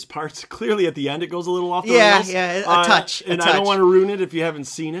serious parts. Clearly at the end it goes a little off the rails. Yeah, a touch. And I don't want to ruin it if you haven't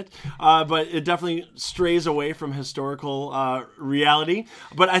seen it, but it definitely strays away from historical reality.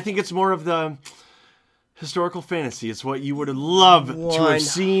 But I think it's more of the historical fantasy. It's what you would love to have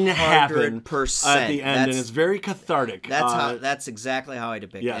seen happen at the end, and it's very cathartic. That's exactly how I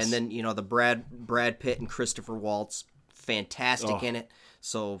depict yes. it. And then, you know, the Brad Pitt and Christopher Waltz, fantastic in it.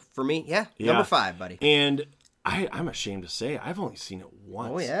 So for me, number 5, buddy. And I'm ashamed to say I've only seen it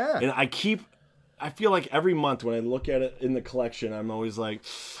once. Oh yeah. And I feel like every month when I look at it in the collection, I'm always like,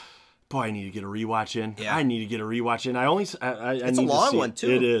 boy, I need to get a rewatch in. Yeah. I need to get a rewatch in. It's a long one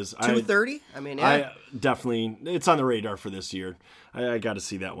too. It is 2:30. I mean, I definitely, it's on the radar for this year. I got to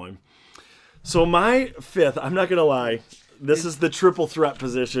see that one. So my 5th, I'm not gonna lie, this is the triple threat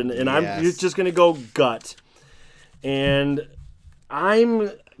position, and I'm just gonna go gut, and I'm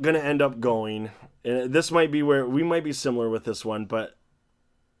gonna end up going. And this might be where we might be similar with this one, but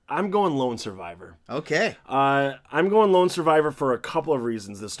I'm going Lone Survivor. Okay. I'm going Lone Survivor for a couple of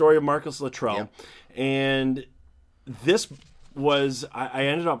reasons. The story of Marcus Luttrell. And this was, I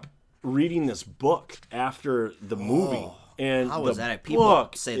ended up reading this book after the movie. And how was that?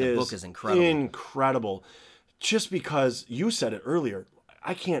 People say the book is incredible. Incredible. Just because you said it earlier,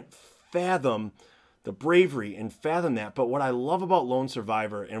 I can't fathom the bravery and fathom that. But what I love about Lone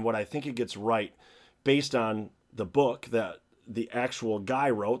Survivor and what I think it gets right based on the book that the actual guy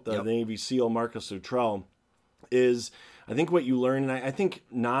wrote, the Navy SEAL Marcus Luttrell, is I think what you learn, and I think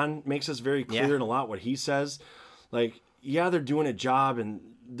Non makes this very clear in a lot what he says. Like, they're doing a job and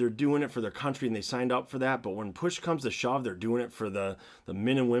they're doing it for their country and they signed up for that, but when push comes to shove, they're doing it for the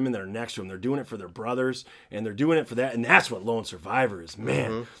men and women that are next to them. They're doing it for their brothers, and they're doing it for that, and that's what Lone Survivor is,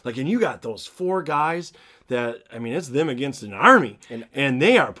 man. Like, and you got those 4 guys that, I mean, it's them against an army, and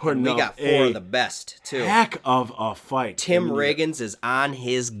they are putting up we got 4 of the best, too. Heck of a fight. Tim Riggins is on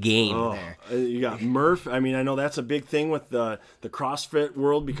his game there. You got Murph. I mean, I know that's a big thing with the CrossFit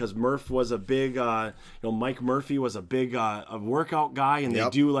world because Murph was a big, Mike Murphy was a big a workout guy, and they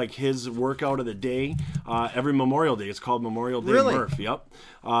do like his workout of the day every Memorial Day. It's called Memorial Day Murph. Yep.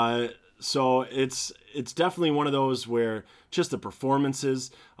 So it's it's definitely one of those where just the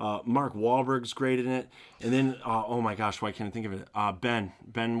performances, Mark Wahlberg's great in it. And then, oh my gosh, why can't I think of it?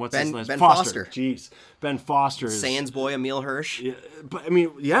 Ben, what's his last? Ben Foster. Jeez. Ben Foster is... Sands boy, Emil Hirsch. Yeah, but I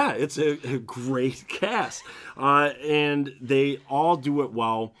mean, yeah, it's a great cast. And they all do it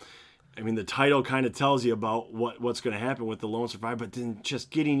well. I mean, the title kind of tells you about what's going to happen with the lone survivor, but then just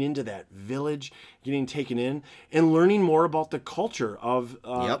getting into that village, getting taken in, and learning more about the culture of,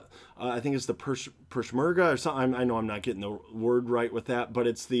 I think it's the Peshmerga or something. I know I'm not getting the word right with that, but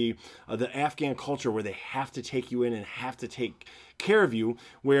it's the Afghan culture where they have to take you in and have to take care of you,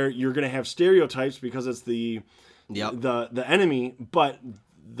 where you're going to have stereotypes because it's the enemy, but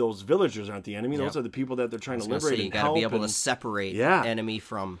those villagers aren't the enemy. Those are the people that they're trying to liberate and help. You got to be able to separate enemy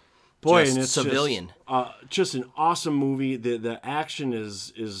from... Boy, just and it's civilian. Just an awesome movie. The action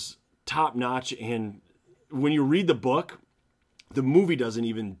is top notch, and when you read the book, the movie doesn't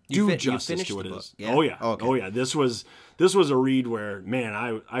even do justice to what it is. Yeah? Oh yeah, okay. Oh yeah. This was a read where,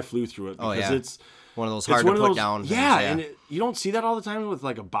 man, I flew through it because it's one of those hard to put down. Yeah, and you don't see that all the time with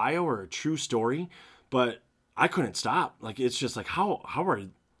like a bio or a true story, but I couldn't stop. Like it's just like how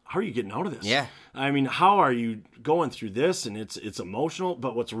are you getting out of this? Yeah. I mean, how are you going through this? And it's emotional,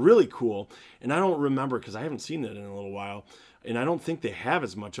 but what's really cool, and I don't remember because I haven't seen it in a little while, and I don't think they have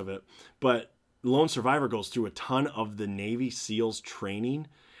as much of it, but Lone Survivor goes through a ton of the Navy SEALs training,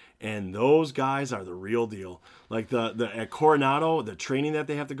 and those guys are the real deal. Like the at Coronado, the training that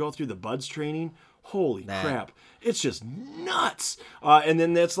they have to go through, the BUDS training, holy crap. It's just nuts. And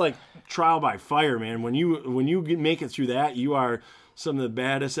then that's like trial by fire, man. When you make it through that, you are some of the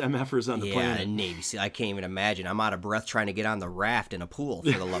baddest MFers on the planet. Yeah, Navy SEAL. I can't even imagine. I'm out of breath trying to get on the raft in a pool,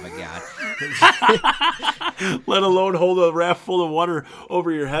 for the love of God. Let alone hold a raft full of water over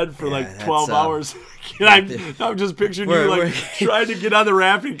your head for like 12 hours. I'm just picturing you like trying to get on the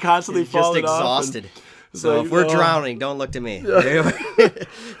raft and constantly falling off. Just exhausted. So if we're drowning, don't look to me.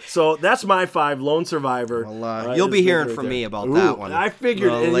 So that's my 5, Lone Survivor. Well, you'll be hearing from me about that one. I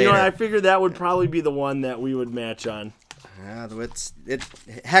figured, I figured that would probably be the one that we would match on. Yeah, it's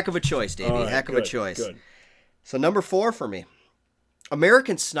heck of a choice, Davey. Right, heck of a choice. Good. So number 4 for me,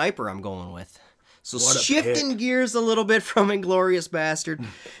 American Sniper. I'm going with. So shifting gears a little bit from Inglourious Bastard,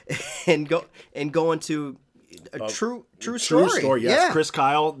 and going to a true story. Yes, yeah. Chris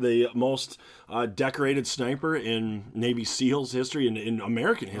Kyle, the most decorated sniper in Navy SEALs history and in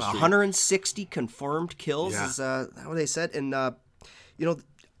American history. 160 confirmed kills is how they said, and a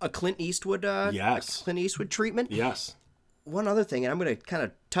Clint Eastwood treatment. Yes. One other thing, and I'm going to kind of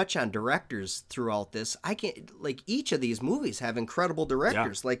touch on directors throughout this. I can't, like, each of these movies have incredible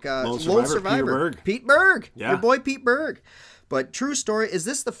directors, like Lone Survivor, Pete Berg, your boy Pete Berg. But true story, is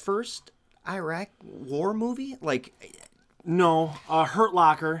this the first Iraq war movie? Like, no, Hurt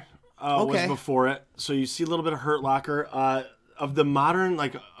Locker was before it. So you see a little bit of Hurt Locker. Of the modern,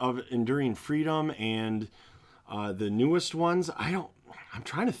 like, of Enduring Freedom and the newest ones, I'm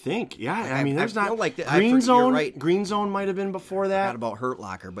trying to think. Yeah, I mean, there's not like Green Zone. Right. Green Zone might have been before that. Not about Hurt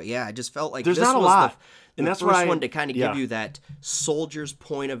Locker, but yeah, I just felt like there's this not a was lot, and that's first one to kind of give you that soldier's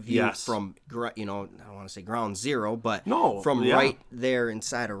point of view from, I don't want to say ground zero, but from right there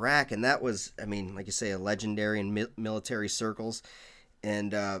inside Iraq, and that was, I mean, like you say, a legendary in military circles,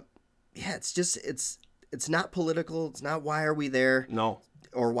 and it's just it's not political. It's not why are we there,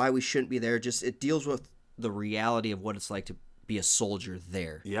 or why we shouldn't be there. Just it deals with the reality of what it's like to be a soldier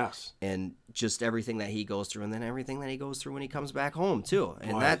there. Yes. And just everything that he goes through, and then everything that he goes through when he comes back home too.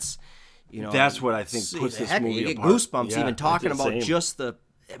 And that's what I think puts this movie apart. You get goosebumps even talking about just the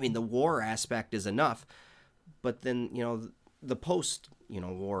war aspect is enough, but then the post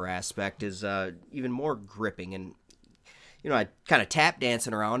war aspect is even more gripping. And I kind of tap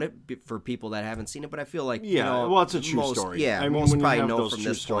dancing around it for people that haven't seen it, but I feel like it's a true story. Yeah, I mean, most when probably you have know those from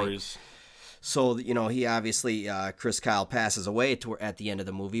true this stories. point. So, he obviously, Chris Kyle passes away at the end of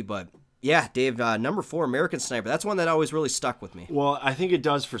the movie. But, yeah, Dave, number 4, American Sniper. That's one that always really stuck with me. Well, I think it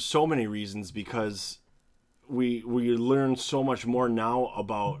does for so many reasons because we learn so much more now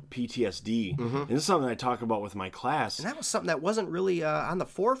about PTSD. Mm-hmm. And this is something I talk about with my class. And that was something that wasn't really on the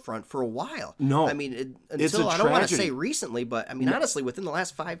forefront for a while. No. I mean, until, I don't want to say recently, but, I mean, honestly, within the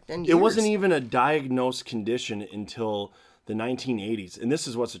last 5-10 years. It wasn't even a diagnosed condition until the 1980s. And this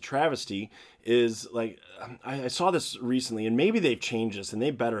is what's a travesty is, like, I saw this recently, and maybe they've changed this, and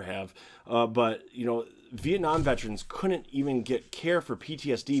they better have, but Vietnam veterans couldn't even get care for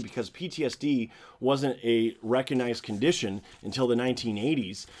PTSD because PTSD wasn't a recognized condition until the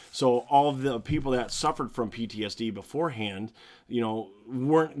 1980s. So all of the people that suffered from PTSD beforehand,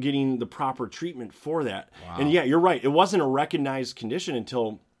 weren't getting the proper treatment for that. Wow. And yeah, you're right. It wasn't a recognized condition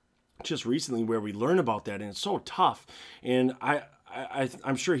until just recently where we learn about that, and it's so tough. And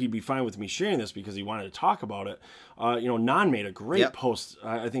I'm sure he'd be fine with me sharing this because he wanted to talk about it. Nan made a great post,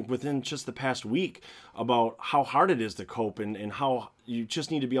 I think, within just the past week about how hard it is to cope and how you just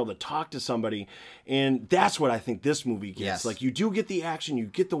need to be able to talk to somebody. And that's what I think this movie gets. Yes. Like, you do get the action, you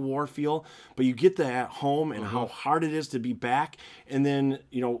get the war feel, but you get the at home and how hard it is to be back. And then,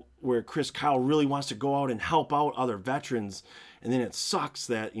 where Chris Kyle really wants to go out and help out other veterans. And then it sucks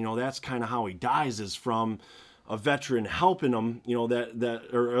that, that's kind of how he dies, is from a veteran helping him,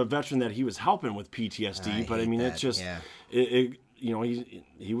 or a veteran that he was helping with PTSD. But I mean, it's just, he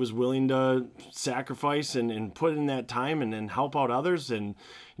was willing to sacrifice and put in that time and help out others, and,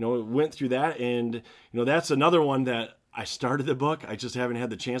 went through that. And, that's another one that I started the book. I just haven't had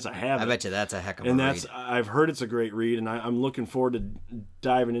the chance. I bet you that's a heck of a read. And I've heard it's a great read, and I'm looking forward to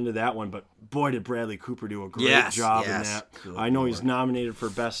diving into that one. But boy, did Bradley Cooper do a great job in that. Good I know Lord. He's nominated for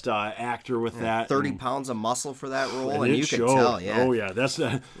Best Actor with that. 30 pounds of muscle for that role, and you can tell. Yeah. Oh yeah, that's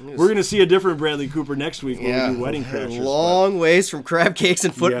we're gonna see a different Bradley Cooper next week when we do Wedding Crashers. Long ways from crab cakes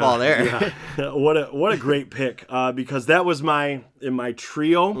and football there. Yeah. What a great pick, because that was in my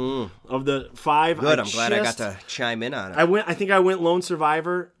trio of the 5. Good. I'm glad I got to chime in on it. I think I went Lone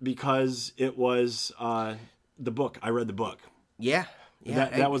Survivor because it was the book. I read the book. Yeah.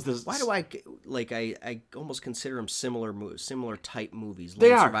 That was the. Why do I almost consider them similar type movies? They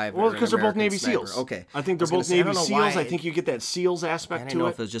Lone are. Survivor Well, because they're both American Navy Sniper. SEALs. Okay. I think they're both Navy SEAls. I think you get that SEALs I aspect didn't to know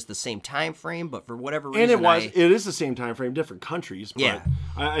it. if it was just the same time frame, but for whatever reason, And it is the same time frame, different countries. But Yeah.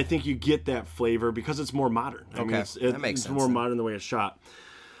 I think you get that flavor because it's more modern. I mean, that makes it's sense more then. modern the way it's shot.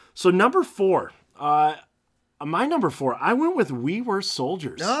 So number 4. My number 4, I went with We Were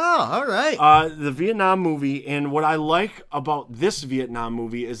Soldiers. Oh, all right. The Vietnam movie, and what I like about this Vietnam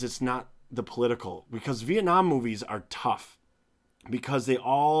movie is it's not the political, because Vietnam movies are tough because they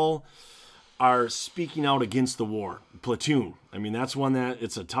all are speaking out against the war. Platoon, I mean, that's one that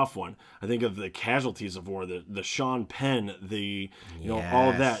it's a tough one. I think of the casualties of war, the Sean Penn, all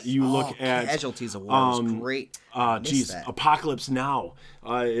of that. You look at Casualties of War was great. That. Apocalypse Now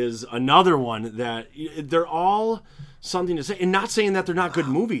is another one that they're all something to say, and not saying that they're not good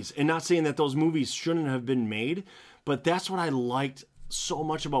movies, and not saying that those movies shouldn't have been made, but that's what I liked so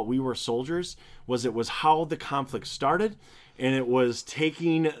much about We Were Soldiers, was it was how the conflict started, and it was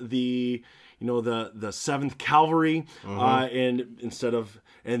taking the 7th Cavalry, and instead of,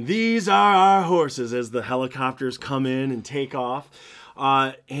 and these are our horses, as the helicopters come in and take off,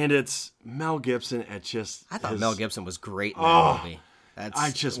 and it's Mel Gibson at just. I thought Mel Gibson was great in that movie.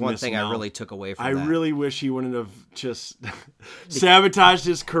 That's one thing Mel. I really took away from I that. really wish he wouldn't have just sabotaged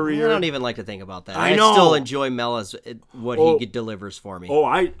his career. I don't even like to think about that. I know. Still enjoy Mel as what he delivers for me.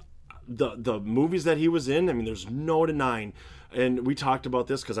 The movies that he was in, I mean, there's no denying. And we talked about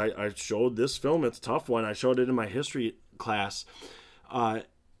this because I showed this film. It's a tough one. I showed it in my history class,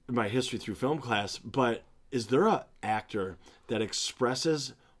 my history through film class. But is there a actor that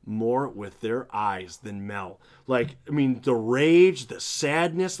expresses more with their eyes than Mel? Like, I mean, the rage, the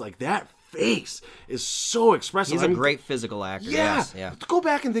sadness, like that face is so expressive. He's a great physical actor. Yeah. Yes, yeah. Go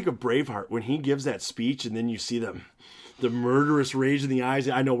back and think of Braveheart when he gives that speech, and then you see the murderous rage in the eyes.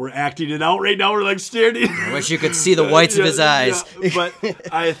 I know we're acting it out right now. We're like staring. I wish you could see the whites of his eyes. Yeah. But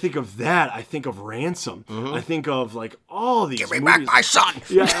I think of that. I think of Ransom. I think of like all these. Give me movies. back my son.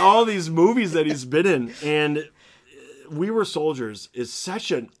 Yeah, all these movies that he's been in, and We Were Soldiers is such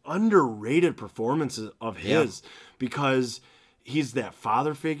an underrated performance of his because he's that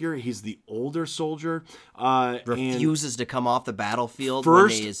father figure. He's the older soldier. Refuses to come off the battlefield.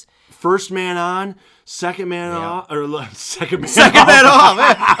 First man on, second man off, or second man off.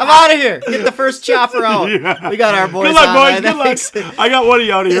 I'm out of here. Get the first chopper out. Yeah. We got our boys. Good luck, boys. Good luck. I got one of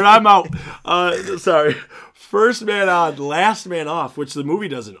you out of here. I'm out. Sorry. First man on, last man off, which the movie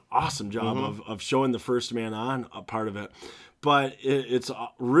does an awesome job of showing the first man on a part of it. But it's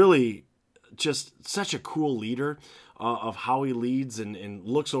really just such a cool leader of how he leads and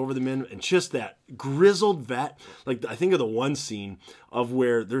looks over the men, and just that grizzled vet. Like, I think of the one scene of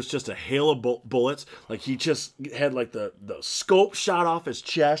where there's just a hail of bullets. Like, he just had like the scope shot off his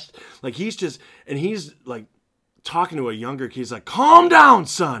chest. Like, he's like talking to a younger kid. He's like, calm down,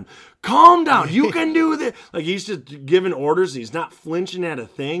 son. Calm down. You can do this. Like, he's just giving orders. He's not flinching at a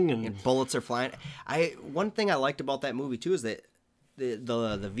thing. And bullets are flying. One thing I liked about that movie too is that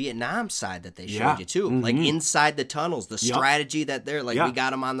the Vietnam side that they showed you too, like inside the tunnels, the strategy that they're like, we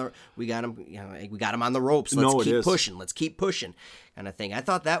got him on the ropes. Let's keep pushing. Let's keep pushing, kind of thing. I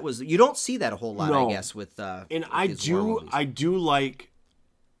thought that was, you don't see that a whole lot, I guess, with and I do like,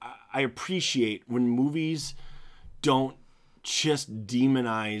 I appreciate when movies don't just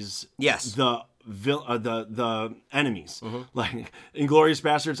demonize Yes. the enemies. Like Inglourious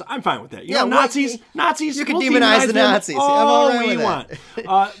Bastards, I'm fine with that. You know, well, Nazis. you can we'll demonize the them Nazis. I'm all all right we with want.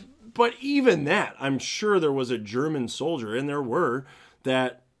 that. But even that, I'm sure there was a German soldier, and there were,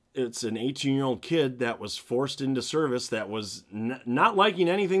 that it's an 18-year-old kid that was forced into service that was not liking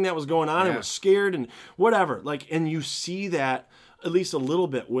anything that was going on and was scared and whatever. Like, and you see that at least a little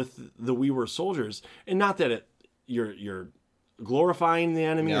bit with the We Were Soldiers, and not that you're glorifying the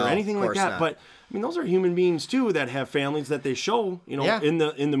enemy or anything like that, but I mean, those are human beings too that have families that they show, you know, in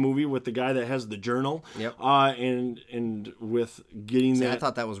the movie with the guy that has the journal, and with getting that. I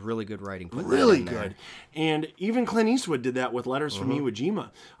thought that was really good writing. Really good, and even Clint Eastwood did that with Letters from Iwo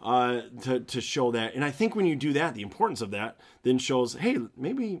Jima, to show that. And I think when you do that, the importance of that then shows, hey,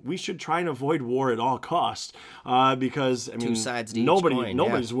 maybe we should try and avoid war at all costs, because I mean, two sides to each coin,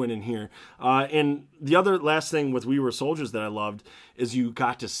 nobody's winning here. And the other last thing with We Were Soldiers that I loved is you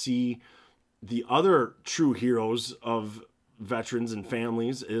got to see the other true heroes of veterans and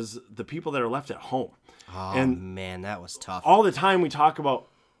families is the people that are left at home. Oh, and man, that was tough. All the time we talk about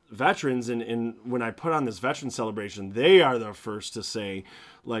veterans, and when I put on this veteran celebration, they are the first to say,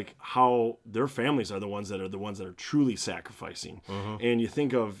 like, how their families are the ones that are truly sacrificing. And you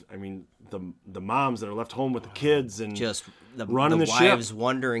think of, I mean, the moms that are left home with the kids and just running the wives ship.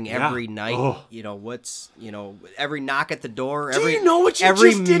 wondering every night, you know, every knock at the door, Do you know what you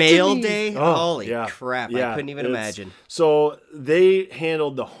every just did to mail me? day. Holy crap! I couldn't even imagine. So they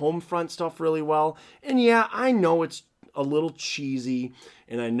handled the home front stuff really well, and I know it's a little cheesy,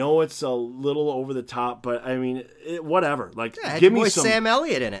 and I know it's a little over the top, but I mean, whatever. Like, give me some. Sam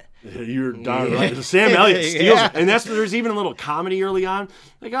Elliott in it. You're darn right. Sam Elliott steals it, and there's even a little comedy early on.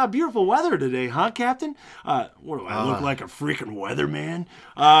 Like, beautiful weather today, huh, Captain? What do I look like, a freaking weatherman?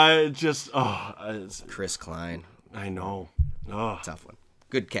 It's Chris Klein. I know. Tough one.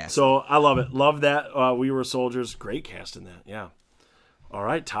 Good cast. So I love it. Love that. We Were Soldiers. Great cast in that. Yeah. All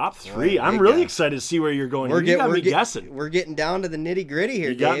right, top three. I'm really excited to see where you're going. You got me guessing. We're getting down to the nitty gritty here,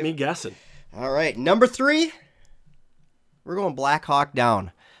 You got me guessing. All right, number 3. We're going Black Hawk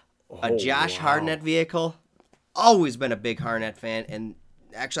Down. A Josh Hartnett vehicle. Always been a big Hartnett fan, and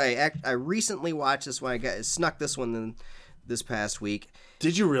actually, I recently watched this one. I snuck this one in this past week.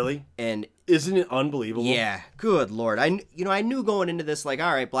 Did you really? And isn't it unbelievable? Yeah, good Lord. I knew going into this, like,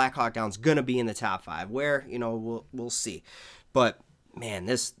 all right, Black Hawk Down's gonna be in the top 5. Where, we'll see, but.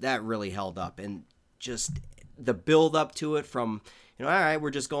 Man, that really held up, and just the build up to it from, all right,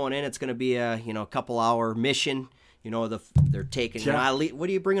 we're just going in. It's going to be a couple hour mission. They're taking. What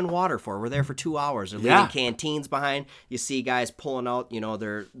are you bringing water for? We're there for 2 hours. They're leaving canteens behind. You see guys pulling out,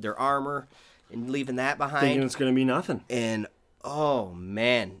 their armor and leaving that behind. Thinking it's going to be nothing. And oh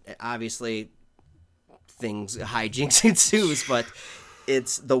man, obviously hijinks ensues, but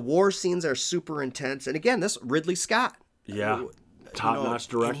the war scenes are super intense. And again, this Ridley Scott. Yeah. Top-notch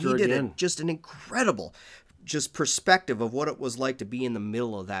director and he did again. Just an incredible perspective of what it was like to be in the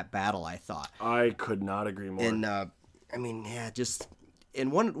middle of that battle, I thought. I could not agree more. And, and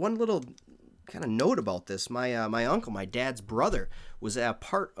one little kind of note about this, my uncle, my dad's brother, was a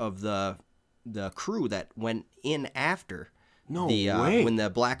part of the crew that went in after. No way. When the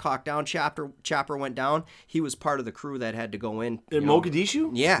Black Hawk Down chopper went down, he was part of the crew that had to go in.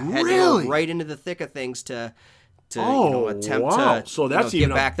 Mogadishu? Yeah. Really? Had to go right into the thick of things to attempt to so that's get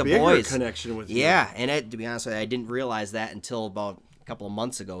even back a the bigger boys. connection with you. Yeah, and to be honest with you, I didn't realize that until about a couple of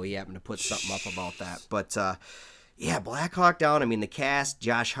months ago. He happened to put something up about that. But Black Hawk Down. I mean, the cast: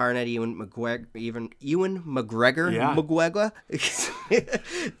 Josh Hartnett, Ewan McGregor,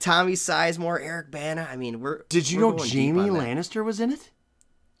 Tommy Sizemore, Eric Bana. I mean, Did you know Jamie Lannister was in it?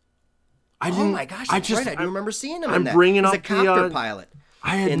 Oh my gosh, that's right. I do remember seeing him. I'm in that. bringing He's up a copter pilot.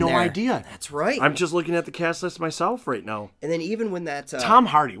 I had no idea. That's right. I'm just looking at the cast list myself right now. And then even when that Tom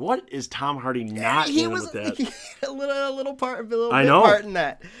Hardy, what is Tom Hardy not doing with that? He had a little part in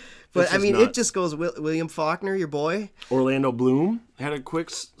that. But I mean, it just goes. William Faulkner, your boy. Orlando Bloom had a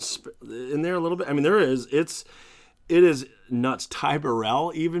quick in there a little bit. I mean, it is nuts. Ty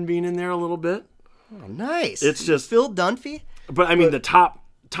Burrell even being in there a little bit. Oh, nice. It's just Phil Dunphy. But I mean, the Tom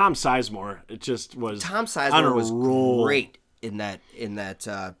Sizemore. It just was. Tom Sizemore was great in that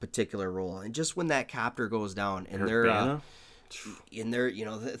particular role, and just when that copter goes down and they're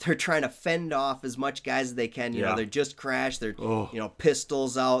trying to fend off as much guys as they can. You know, they're just crashed. They're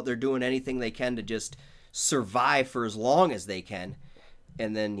pistols out. They're doing anything they can to just survive for as long as they can.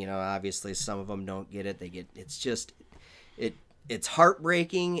 And then obviously some of them don't get it. It's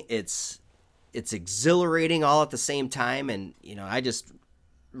heartbreaking. It's exhilarating all at the same time. And I just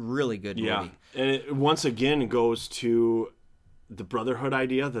really good movie. And it once again goes to the brotherhood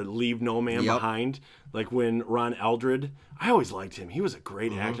idea, the leave no man Yep. behind. Like when Ron Eldred, I always liked him. He was a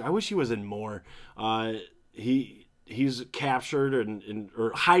great actor. I wish he was in more. He's captured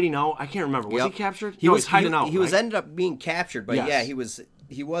or hiding out. I can't remember. Was Yep. he captured? He No, was he's hiding out. He was right? ended up being captured, but Yes. yeah, he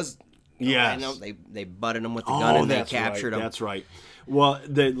was. Yes. I know they butted him with the gun and they captured him. That's right. Well,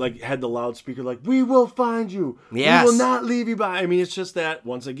 they like had the loudspeaker like, "We will find you. Yes. We will not leave you by." I mean, it's just that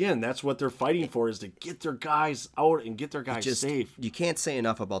once again, that's what they're fighting for, is to get their guys out and get their guys safe. You can't say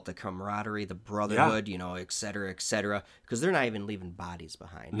enough about the camaraderie, the brotherhood, et cetera, because they're not even leaving bodies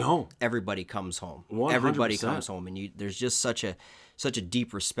behind. No. Everybody comes home. 100%. Everybody comes home, and there's just such a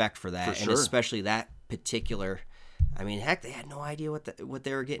deep respect for that, For and sure. especially that particular. I mean, heck, they had no idea what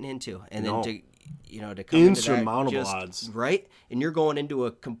they were getting into, and No. then to come into that Insurmountable odds. right? And you're going into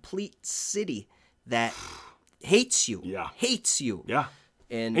a complete city that hates you, Yeah. yeah.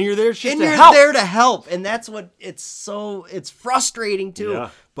 And you're there just and to you're help. there to help, and that's what it's frustrating too. Yeah.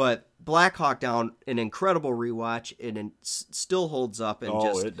 But Black Hawk Down, an incredible rewatch, and it still holds up. And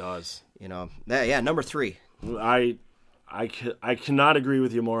It does. number 3. I cannot agree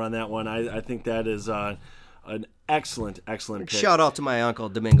with you more on that one. I think that is an excellent pick. Shout out to my uncle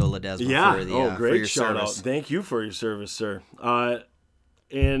Domingo Ledesma. Yeah. For the, great for your shout service. out. Thank you for your service, sir.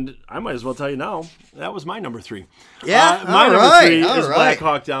 And I might as well tell you now, that was my number 3. Yeah, my all number right, 3 all is right. Black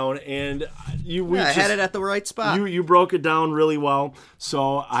Hawk Down, and we I just had it at the right spot. you broke it down really well.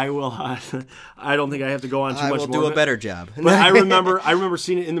 So I will. I don't think I have to go on too I much will more. do of a it. better job. But I remember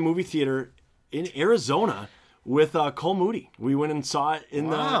seeing it in the movie theater in Arizona with Cole Moody. We went and saw it in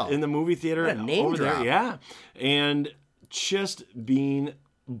Wow. the movie theater What a name over drop. there. Yeah, and just being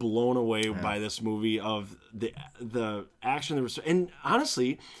blown away by this movie, of the action there was, and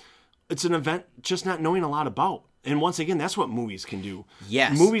honestly, it's an event just not knowing a lot about. And once again, that's what movies can do.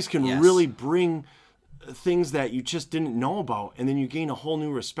 Yes. Movies can Yes. really bring things that you just didn't know about, and then you gain a whole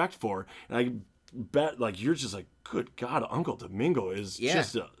new respect for. And I bet, like, you're just like, good God, Uncle Domingo is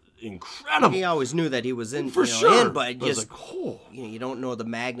just incredible. He always knew that he was in For sure. but I was just like, oh, you don't know the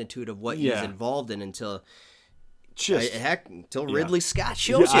magnitude of what Yeah. he's involved in until just until Ridley Scott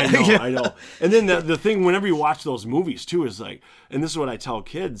shows Yeah, you. I know. And then the thing, whenever you watch those movies too, is like, and this is what I tell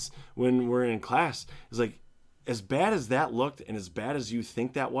kids when we're in class, is like, as bad as that looked and as bad as you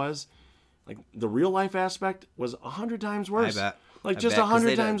think that was, like, the real life aspect was 100 times worse. I bet. Like, I just bet, 'cause 100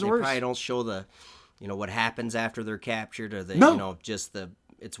 they times They worse. probably don't show the, what happens after they're captured, or the, No. just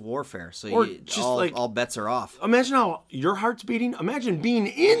it's warfare. So Or just all bets are off. Imagine how your heart's beating. Imagine being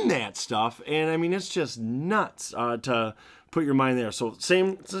in that stuff, and I mean, it's just nuts to put your mind there. So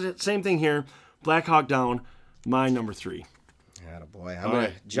same thing here. Black Hawk Down, my number 3. Attaboy. I'm All going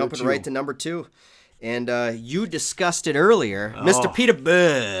right, to jump number it right 2. to number 2. And you discussed it earlier, Oh. Mr. Peter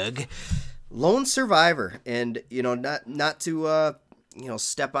Berg, Lone Survivor. And, not to,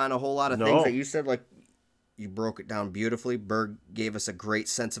 step on a whole lot of No. things that you said, like, you broke it down beautifully. Berg gave us a great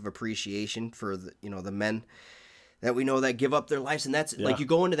sense of appreciation for the men that we know that give up their lives, and that's like, you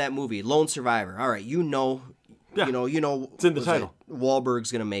go into that movie, Lone Survivor. All right, Yeah. you know, It's in the title.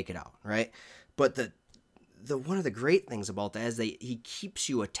 Wahlberg's gonna make it out, right? But the one of the great things about that is he keeps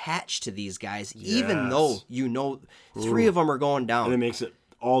you attached to these guys, even though three of them are going down. And it makes it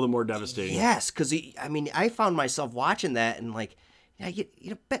all the more devastating. Yes, because I found myself watching that and like,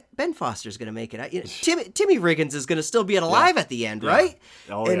 Ben Foster's gonna make it out. Timmy Riggins is gonna still be alive at the end, right?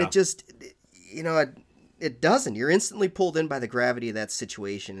 Oh, and yeah. it just, it doesn't. You're instantly pulled in by the gravity of that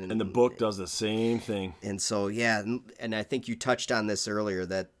situation. And the book does the same thing. And so, and I think you touched on this earlier,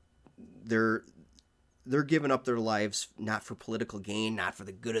 that they're giving up their lives not for political gain, not for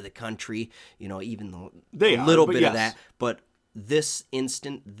the good of the country, even though They a are, little but bit yes. of that. But this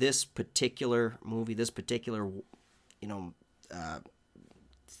particular movie, this particular,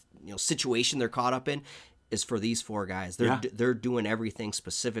 situation they're caught up in is for these 4 guys. They're doing everything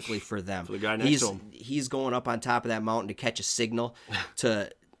specifically for them. For the guy next to him. He's going up on top of that mountain to catch a signal to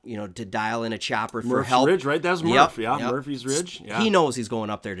dial in a chopper for Murph's help. Ridge, right? That's Murph. Yeah, Murphy's Ridge. Yeah. He knows he's going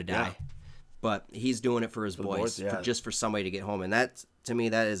up there to die, but he's doing it for his boys, boys, yeah. just for somebody to get home. And that, to me,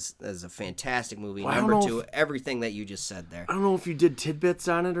 that is a fantastic movie. Well, I don't Number know 2, everything that you just said there. I don't know if you did tidbits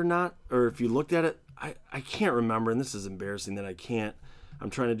on it or not, or if you looked at it. I can't remember, and this is embarrassing that I can't.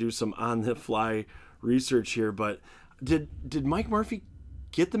 I'm trying to do some on-the-fly research here, but did Mike Murphy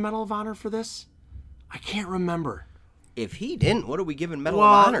get the Medal of Honor for this? I can't remember. If he didn't, what are we giving Medal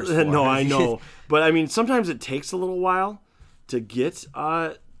of Honors for? No, I know, but I mean, sometimes it takes a little while to get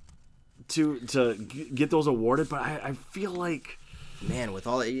to get those awarded. But I feel like, Man, with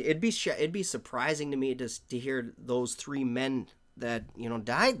all it'd be surprising to me to hear those 3 men that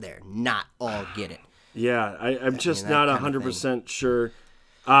died there not all get it. Yeah, I'm just that not kind of 100% sure.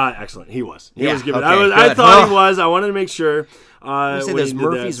 Excellent. He was. He Yeah, was given. okay, I good. thought Oh. he was. I wanted to make sure. You say when there's he did that,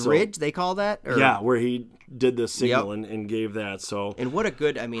 Murphy's so- Ridge, they call that? Or, Yeah, where he did the signal and gave that. So And what a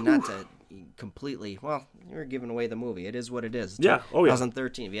good, I mean, not to completely, well, you're giving away the movie. It is what it is. It's Yeah, oh, yeah.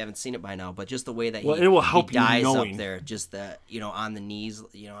 2013, if you haven't seen it by now, but just the way that Well, it will help he you dies knowing. up there, just the, on the knees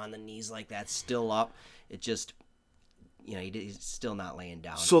like that, still up. It just, he's still not laying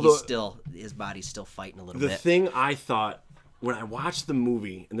down. So his body's still fighting a little the bit. thing I thought when I watched the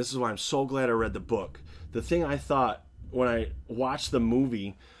movie, and this is why I'm so glad I read the book, the thing I thought when I watched the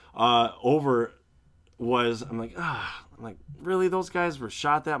movie over was, I'm like, really, those guys were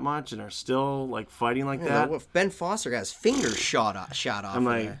shot that much and are still like fighting like that? If Ben Foster got his fingers shot off. I'm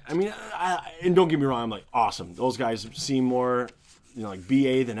like, and don't get me wrong, I'm like, awesome. Those guys seem more, like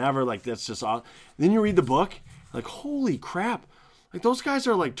BA than ever. Like, that's just awesome. Then you read the book, like, holy crap. Like, those guys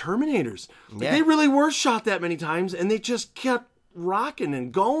are like Terminators. Like, Yeah. They really were shot that many times, and they just kept rocking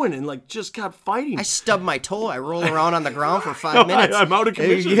and going and like just kept fighting. I stubbed my toe. I roll around on the ground for 5 minutes. I'm out of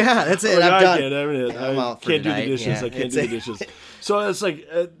commission. Yeah, that's it. Like, I'm done. I I'm out for can't do the tonight. dishes. Yeah, I can't it's do the it. dishes. So it's like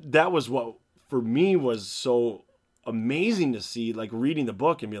that was what for me was so amazing to see, like reading the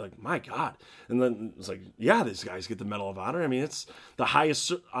book and be like, my God. And then it's like, yeah, these guys get the Medal of Honor. I mean, it's the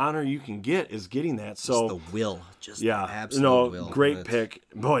highest honor you can get is getting that. So Just the will, just yeah, the absolute will. great It's- pick.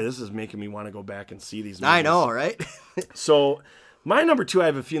 Boy, this is making me want to go back and see these movies. I know, right? So my number 2, I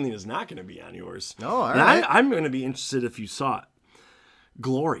have a feeling, is not going to be on yours. Oh, all and right. I'm going to be interested if you saw it.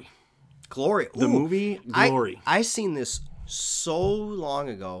 Glory. Glory. The movie Glory. I seen this so long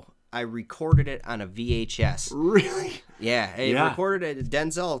ago. I recorded it on a VHS. Really? Yeah, I Yeah. recorded it.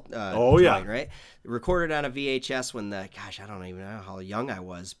 Denzel. Oh, yeah. joint, right. Recorded on a VHS when I don't even know how young I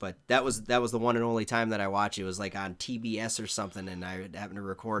was, but that was the one and only time that I watched it. It was like on TBS or something, and I happened to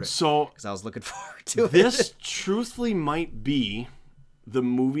record it So because I was looking forward to it. this truthfully might be the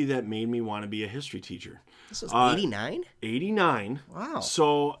movie that made me want to be a history teacher. This was 89. 89. Wow.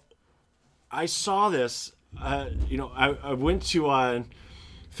 So I saw this. I went to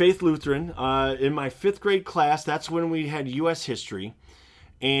Faith Lutheran in my 5th grade class. That's when we had U.S. history,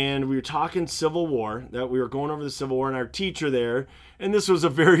 and we were talking Civil War. That we were going over the Civil War, and our teacher there, and this was a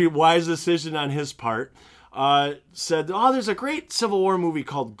very wise decision on his part, said, "Oh, there's a great Civil War movie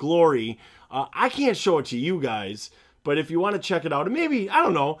called Glory. I can't show it to you guys." But if you want to check it out, and maybe, I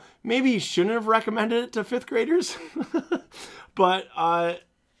don't know, maybe he shouldn't have recommended it to 5th graders. But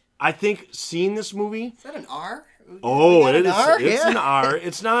I think seeing this movie. Is that an R? Oh, got it an is. R? It's Yeah. an R.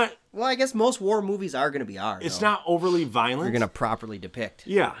 It's not. Well, I guess most war movies are going to be R. It's though. not overly violent. You're going to properly depict.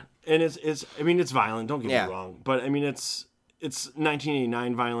 Yeah, and it's. I mean, it's violent. Don't get Yeah. me wrong, but I mean, it's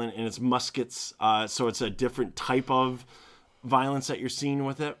 1989 violent, and it's muskets. So it's a different type of violence that you're seeing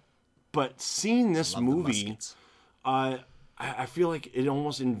with it. But seeing this Love the movie. muskets. I feel like it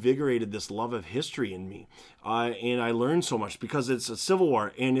almost invigorated this love of history in me. And I learned so much because it's a Civil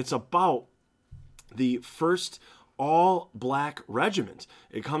War and it's about the first all-black regiment.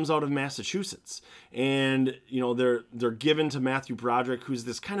 It comes out of Massachusetts. And, they're given to Matthew Broderick, who's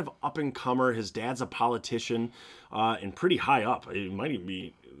this kind of up-and-comer. His dad's a politician and pretty high up. He might even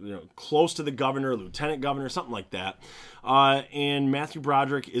be close to the governor, lieutenant governor, something like that. And Matthew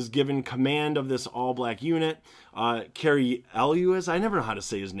Broderick is given command of this all-black unit. Carrie Elwes, I never know how to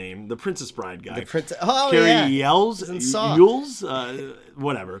say his name, the Princess Bride guy. Carrie Yells,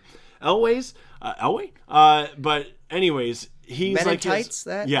 whatever. Elwes, but anyways, he's Men in like Tights?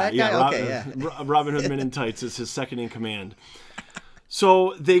 That yeah, guy? Okay, yeah. Robin Hood Men in Tights is his second in command.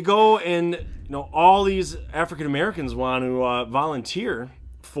 So they go and all these African Americans want to volunteer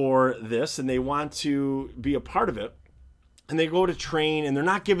for this, and they want to be a part of it, and they go to train, and they're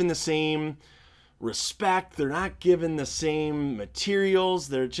not given the same respect, they're not given the same materials,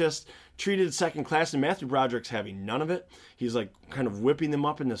 they're just treated second class, and Matthew Broderick's having none of it. He's like kind of whipping them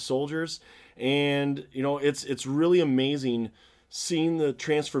up into soldiers, and it's really amazing seeing the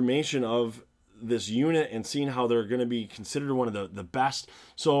transformation of this unit and seeing how they're going to be considered one of the best.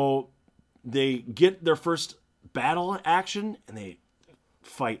 So they get their first battle action, and they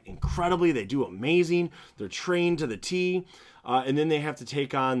fight incredibly. They do amazing. They're trained to the T. And then they have to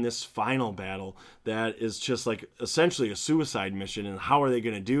take on this final battle that is just like essentially a suicide mission. And how are they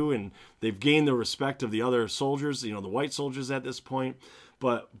going to do? And they've gained the respect of the other soldiers, the white soldiers at this point.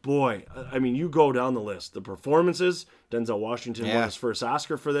 But boy, I mean, you go down the list. The performances, Denzel Washington won his first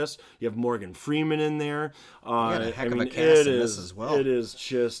Oscar for this. You have Morgan Freeman in there. A heck of a cast in this as well. It is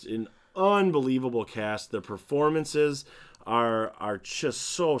just an unbelievable cast. The performances are just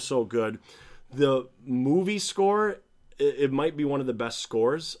so good. The movie score it might be one of the best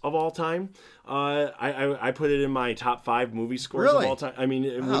scores of all time. I put it in my top 5 movie scores of all time. I mean,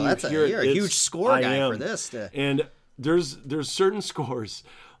 when you hear you're a huge score guy for this. And there's certain scores,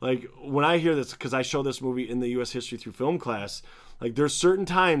 like when I hear this, because I show this movie in the U.S. History Through Film class, like there's certain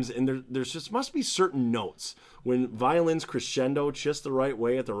times, and there's just must be certain notes when violins crescendo just the right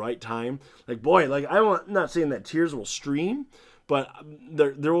way at the right time. Like, boy, like I'm not saying that tears will stream, but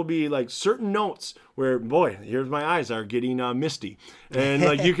there will be like certain notes where, boy, here's my eyes are getting misty, and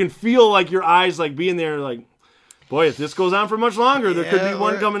like you can feel like your eyes like being there, like, boy, if this goes on for much longer, there could be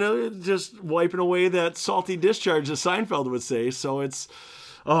one coming in just wiping away that salty discharge, as Seinfeld would say. So it's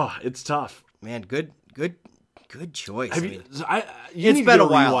tough. Man, good choice. It's been a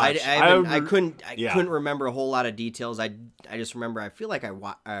while. I couldn't remember a whole lot of details. I just remember. I feel like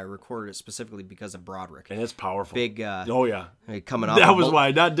I recorded it specifically because of Broderick, and it's powerful. Big. Oh yeah, coming off. That was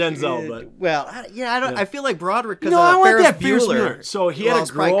why, not Denzel, but well, I feel like Broderick because I want Ferris that Bueller. So he had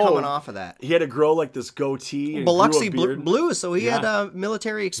to grow probably coming off of that. He had to grow like this goatee. And Biloxi Blues, so he had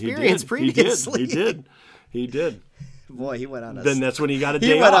military experience previously. He did. Boy, he went on a... Then that's when he got a day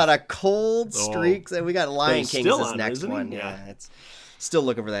off. He went on a cold streak. And we got Lion King as his next one. Yeah, it's still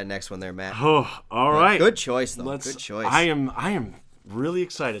looking for that next one there, Matt. Oh, all right. Good choice, though. Good choice. I am really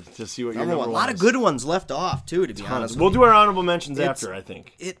excited to see what your number one is. A lot of good ones left off, too, to be honest. We'll do our honorable mentions after, I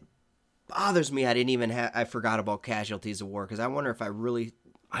think. It bothers me I didn't even I forgot about Casualties of War, because I wonder if I really...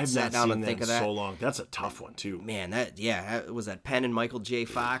 I've sat not down seen and that think in of that. so long. That's a tough one too. Man, was that Penn and Michael J.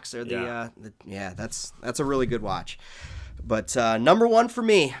 Fox or that's a really good watch. But number 1 for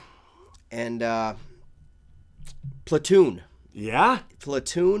me, and Platoon. Yeah,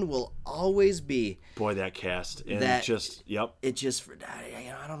 Platoon will always be. Boy, that cast and that, yep. It just,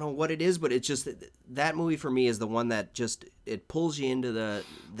 I don't know what it is, but it's just that movie for me is the one that just it pulls you into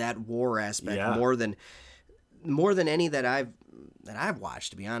that war aspect more than any that I've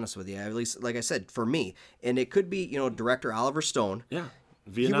watched, to be honest with you. At least, like I said, for me. And it could be, director Oliver Stone. Yeah,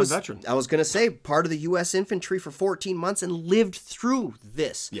 Vietnam veteran. I was going to say, part of the U.S. infantry for 14 months and lived through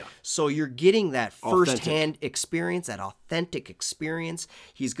this. Yeah. So you're getting that firsthand experience, that authentic experience.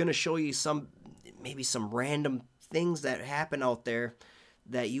 He's going to show you maybe some random things that happen out there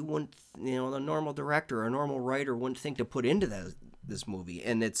that you wouldn't, the normal director or a normal writer wouldn't think to put into this movie.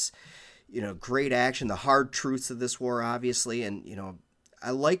 And it's... great action, the hard truths of this war, obviously, and I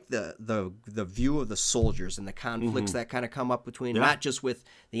like the view of the soldiers and the conflicts that kind of come up between not just with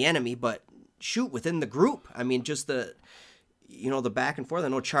the enemy, but within the group. I mean, just the back and forth. I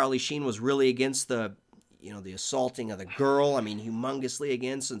know Charlie Sheen was really against the assaulting of the girl. I mean, humongously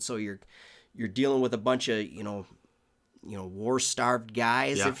against, and so you're dealing with a bunch of war-starved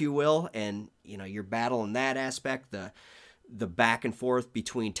guys, if you will, and you're battling that aspect. The back and forth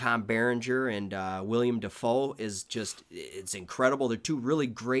between Tom Berenger and William Dafoe is just, it's incredible. They're two really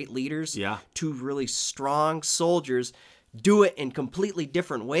great leaders, two really strong soldiers, do it in completely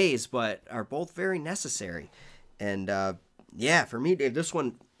different ways, but are both very necessary. And for me, Dave, this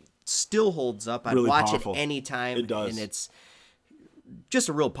one still holds up. I'd watch it anytime. It does. And it's just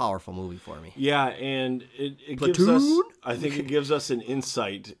a real powerful movie for me. Yeah, and it gives us, I think it gives us an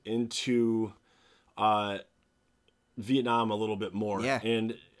insight into Vietnam a little bit more. Yeah.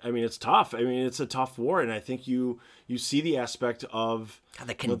 And I mean, it's tough. I mean, it's a tough war, and I think you see the aspect of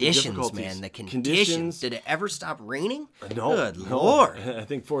the conditions, man. The conditions. Did it ever stop raining? No. Good Lord. I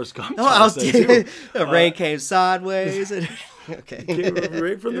think Forrest Gump too. The rain came sideways. Okay. Came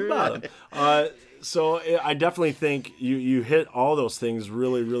right from the bottom. So I definitely think you hit all those things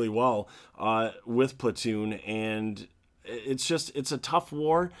really, really well with Platoon, and it's a tough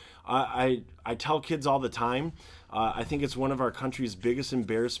war. I tell kids all the time, I think it's one of our country's biggest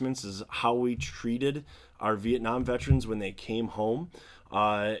embarrassments is how we treated our Vietnam veterans when they came home,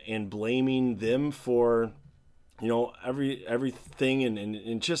 and blaming them for, everything,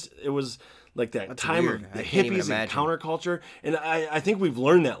 and just, it was like that That's time weird. of the hippies and counterculture. And I think we've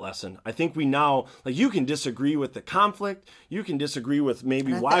learned that lesson. I think we now, like, you can disagree with the conflict, you can disagree with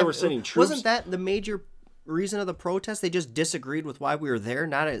maybe why we're sending troops. Wasn't that the major reason of the protest? They just disagreed with why we were there,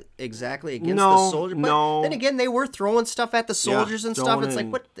 not exactly against the soldiers. But then again, they were throwing stuff at the soldiers and stuff. It's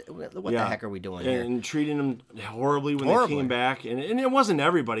like, what the heck are we doing here? And treating them horribly when they came back. And it wasn't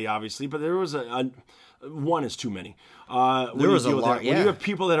everybody, obviously, but there was one is too many. There was a lot. When you have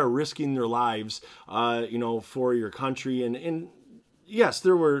people that are risking their lives, for your country, and yes,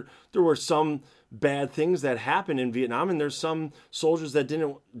 there were some bad things that happened in Vietnam, and there's some soldiers that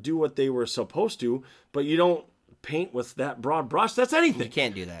didn't do what they were supposed to, but you don't paint with that broad brush. That's anything. You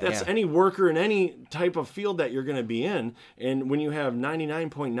can't do that. That's any worker in any type of field that you're going to be in. And when you have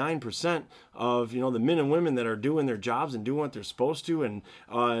 99.9% of, the men and women that are doing their jobs and doing what they're supposed to. And,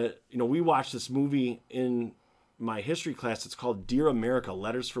 we watched this movie in my history class. It's called Dear America,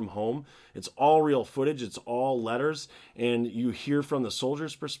 Letters from Home. It's all real footage. It's all letters. And you hear from the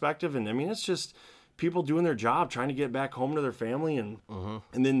soldier's perspective. And I mean, it's just people doing their job, trying to get back home to their family, and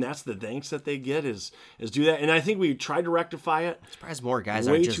then that's the thanks that they get is do that. And I think we tried to rectify it. I'm surprised more guys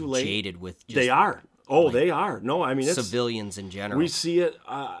aren't just jaded with. Just, they are. Oh, they are. No, I mean it's civilians in general. We see it.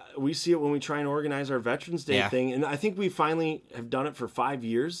 We see it when we try and organize our Veterans Day thing, and I think we finally have done it for 5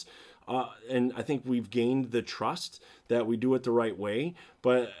 years. And I think we've gained the trust that we do it the right way.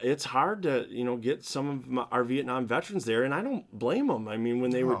 But it's hard to, get some of our Vietnam veterans there, and I don't blame them. I mean,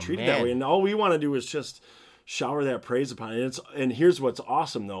 when they were treated that way, and all we want to do is just shower that praise upon it. And here's what's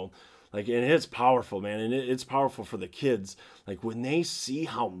awesome though, and it's powerful, man, and it's powerful for the kids. Like when they see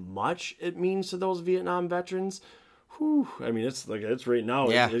how much it means to those Vietnam veterans. Whew, I mean, it's right now.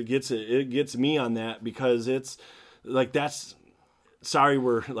 Yeah. It gets me on that because it's like that's. Sorry,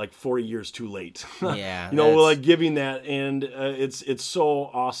 we're 40 years too late. Yeah, we're giving that, and it's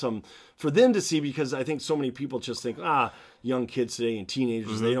so awesome for them to see because I think so many people just think, young kids today and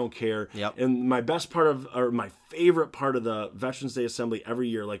teenagers, they don't care. Yep. And my favorite part of the Veterans Day Assembly every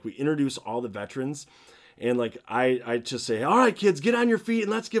year, we introduce all the veterans. And I just say, all right, kids, get on your feet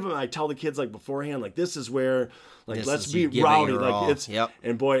and let's give them. I tell the kids beforehand, this is where let's be rowdy.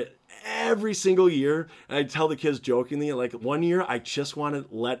 And boy, every single year, and I tell the kids jokingly, one year I just want to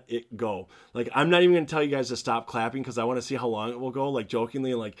let it go. I'm not even going to tell you guys to stop clapping because I want to see how long it will go.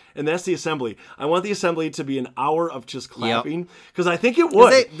 Jokingly, and that's the assembly. I want the assembly to be an hour of just clapping because I think it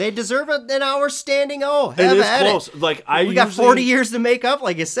would. They deserve an hour standing. Oh, it is close. We got 40 years to make up,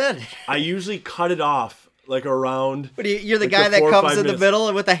 like you said. I usually cut it off. Around. But you're the guy that comes in the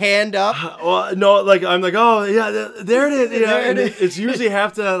middle with a hand up? Well, no, I'm oh, yeah, there it is. Yeah, and it's usually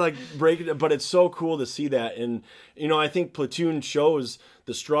have to, break it, but it's so cool to see that. And, I think Platoon shows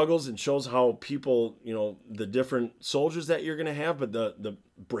the struggles and shows how people, the different soldiers that you're going to have, but the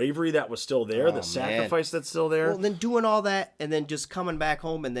bravery that was still there, the sacrifice that's still there. Well, then doing all that and then just coming back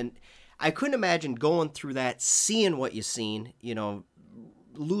home and then I couldn't imagine going through that, seeing what you've seen,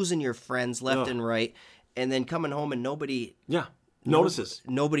 losing your friends left and right. And then coming home and nobody notices.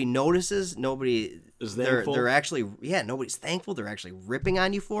 Nobody notices. Nobody is thankful. They're actually nobody's thankful. They're actually ripping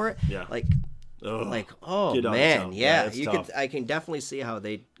on you for it. Yeah. Oh man, yeah. I can definitely see how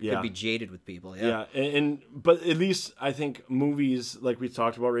they could be jaded with people. Yeah. Yeah. But at least I think movies like we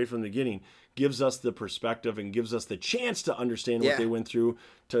talked about right from the beginning gives us the perspective and gives us the chance to understand what they went through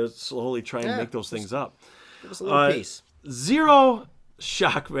to slowly try and make those things up. Give us a little piece. Zero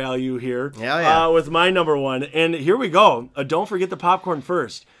shock value here with my number one. And here we go. Don't forget the popcorn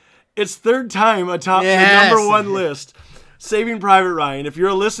first. It's third time atop the number one list. Saving Private Ryan. If you're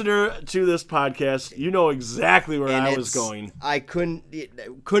a listener to this podcast, you know exactly where I was going. I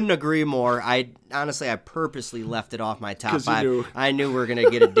couldn't agree more. I purposely left it off my top 5. I knew we were going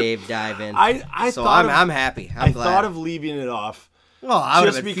to get a Dave dive in. I'm happy. I'm glad. I thought of leaving it off. Well, I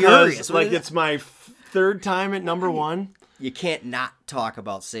would have been furious. It's my third time at number one. You can't not talk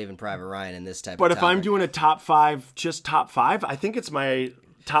about Saving Private Ryan in this type of topic. But if I'm doing a top 5, just top 5, I think it's my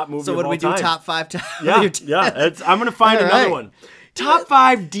top movie So what of all do we time. Do, top 5? I'm going to find another one. Top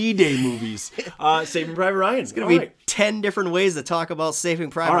 5 D-Day movies. Saving Private Ryan. It's going to be 10 different ways to talk about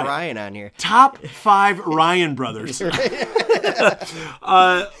Saving Private Ryan on here. Top 5 Ryan brothers.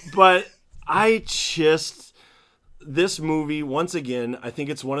 But this movie, once again, I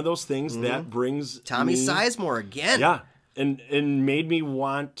think it's one of those things that brings Tommy Sizemore again. Yeah. And made me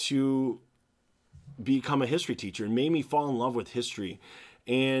want to become a history teacher and made me fall in love with history,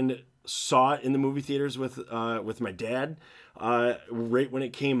 and saw it in the movie theaters with my dad right when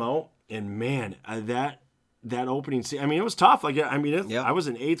it came out. And man, that opening scene, I mean, it was tough. I was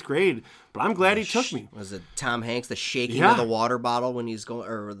in 8th grade, but I'm glad he took me. Was it Tom Hanks, the shaking of the water bottle when he's going,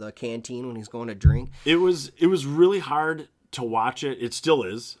 or the canteen when he's going to drink? It was really hard to watch it. It still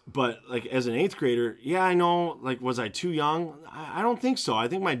is, but as an 8th grader, I know, was I too young? I don't think so. I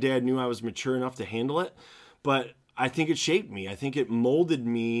think my dad knew I was mature enough to handle it, but I think it shaped me. I think it molded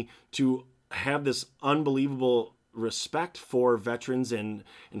me to have this unbelievable respect for veterans and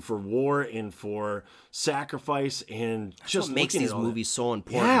for war and for sacrifice, and that's just what makes these movies so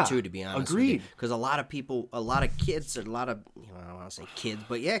important too, to be honest. Agreed. Because a lot of people, a lot of kids, I don't want to say kids,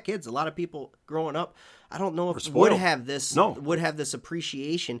 but kids, a lot of people growing up, I don't know if would have this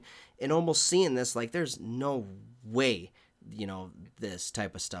appreciation, and almost seeing this, there's no way, this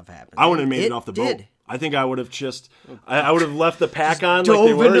type of stuff happens. I wouldn't have made it off the boat. I think I would have I would have left the pack on like dove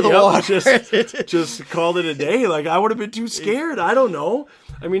they were. into the water. Just called it a day. Like I would have been too scared. I don't know.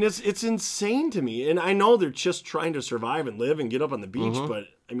 I mean, it's insane to me. And I know they're just trying to survive and live and get up on the beach, but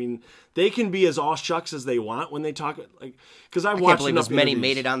I mean, they can be as all shucks as they want when they talk. Like, because I can't believe as many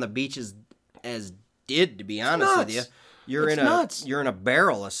made it on the beach as did. To be honest with you, you're in a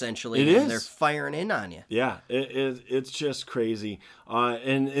barrel essentially. And they're firing in on you. Yeah, it's just crazy.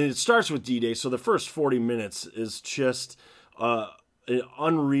 And it starts with D-Day. So the first 40 minutes is just an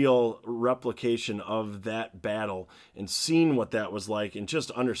unreal replication of that battle and seeing what that was like and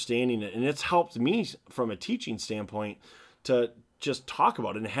just understanding it. And it's helped me from a teaching standpoint to just talk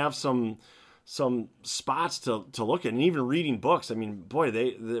about it and have some spots to look at, and even reading books. I mean, boy,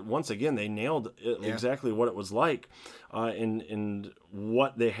 they once again they nailed exactly what it was like, and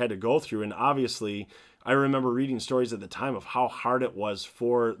what they had to go through. And obviously, I remember reading stories at the time of how hard it was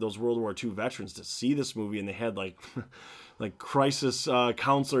for those World War II veterans to see this movie, and they had like crisis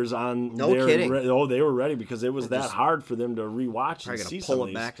counselors on. No kidding. They were ready because it was that hard for them to rewatch and see some of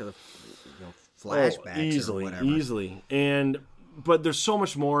these. Pull it back to the flashbacks or whatever. Easily. But there's so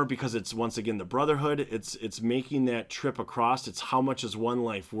much more because it's once again the brotherhood. It's making that trip across. It's how much is one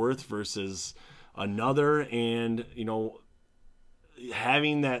life worth versus another, and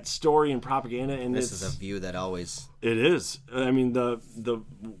having that story and propaganda. And this is a view that always it is. I mean, the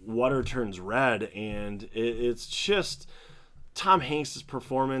water turns red, and it's just Tom Hanks'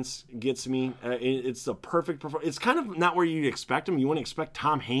 performance gets me. It's the perfect performance. It's kind of not where you'd expect him. You wouldn't expect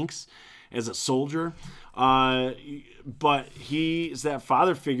Tom Hanks as a soldier, but he's that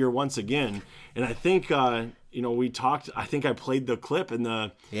father figure once again. And I think we talked. I think I played the clip in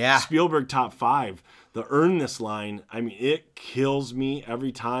the Spielberg top 5. The earn this line. I mean, it kills me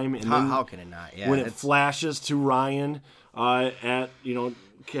every time. And how can it not? Yeah, when it flashes to Ryan at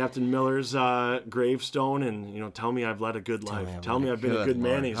Captain Miller's gravestone, and tell me I've led a good life. Tell me I've been a good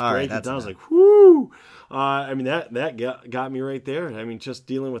man. He's breaking down. I was like, whoo! I mean that got me right there. I mean, just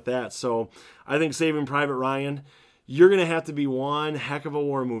dealing with that. So I think Saving Private Ryan, you're gonna have to be one heck of a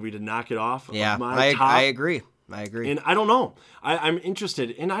war movie to knock it off. Yeah, I agree. And I don't know. I'm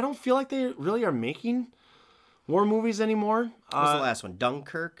interested, and I don't feel like they really are making war movies anymore. What was the last one?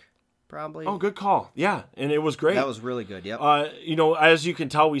 Dunkirk. Probably. Oh, good call. Yeah, and it was great. That was really good, yep. As you can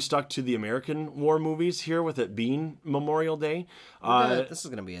tell, we stuck to the American war movies here with it being Memorial Day. This is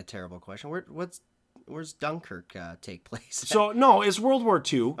going to be a terrible question. Where's Dunkirk take place at? So, no, it's World War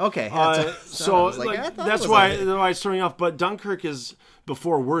II. Okay. That's why it's starting off. But Dunkirk is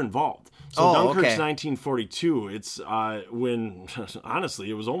before we're involved. So Dunkirk's 1942. It's when, honestly,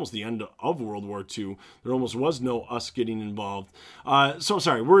 it was almost the end of World War II. There almost was no us getting involved.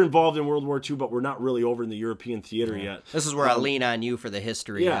 We're involved in World War II, but we're not really over in the European theater yet. This is where I lean on you for the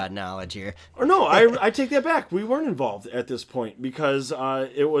history knowledge here. Or no, I take that back. We weren't involved at this point because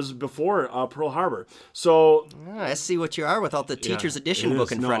it was before Pearl Harbor. So I see what you are without the teacher's edition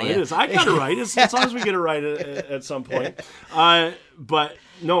book in front of you. It is. I got it right. As long as we get it right at some point. But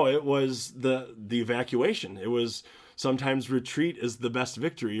no, it was the evacuation. It was sometimes retreat is the best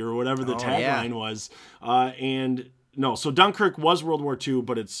victory or whatever the tagline was. So Dunkirk was World War II,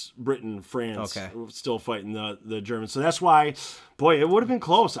 but it's Britain, France still fighting the Germans. So that's why, boy, it would have been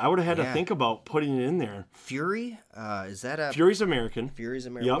close. I would have had to think about putting it in there. Fury? Is that a... Fury's American. Fury's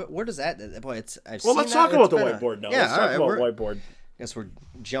American. Yep. Where does that... Boy, let's talk about the whiteboard now. Let's talk about whiteboard. I guess we're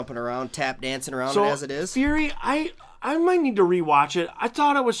jumping around, tap dancing around it as it is. Fury, I might need to rewatch it. I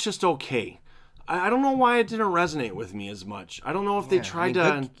thought it was just okay. I don't know why it didn't resonate with me as much. I don't know if they tried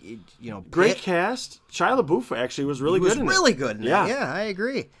great cast. Shia LaBeouf actually was really good in it. He was really good in it. Yeah, I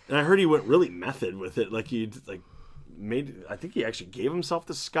agree. And I heard he went really method with it. Like I think he actually gave himself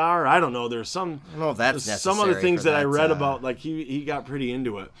the scar. I don't know. There's some. I don't know if that's necessary. Some other things that I read about. Like he got pretty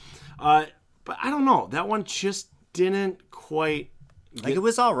into it. But I don't know. That one just didn't quite. It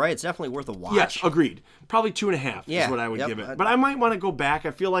was all right. It's definitely worth a watch. Yes, agreed. Probably 2.5 is what I would give it. But I might want to go back.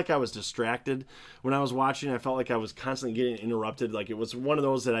 I feel like I was distracted when I was watching. I felt like I was constantly getting interrupted. Like it was one of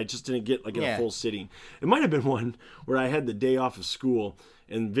those that I just didn't get in a full sitting. It might have been one where I had the day off of school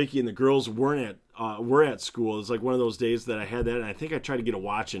and Vicky and the girls were at school. It's like one of those days that I had that, and I think I tried to get a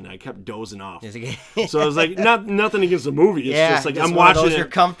watch and I kept dozing off. So I was like, nothing against the movie. It's just like I'm watching it. You're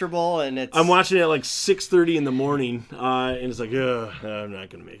comfortable, and I'm watching it at like 6:30 in the morning, and it's like, I'm not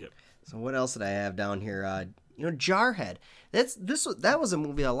gonna make it. So what else did I have down here? Jarhead. That was a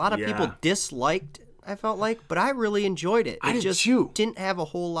movie a lot of people disliked. I felt like, but I really enjoyed it. I just didn't have a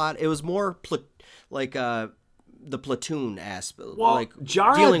whole lot. It was more the platoon aspect,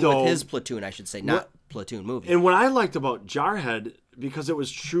 Jarhead, dealing with his platoon, I should say, not platoon movie. And what I liked about Jarhead, because it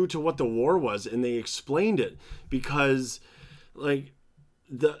was true to what the war was, and they explained it because, like,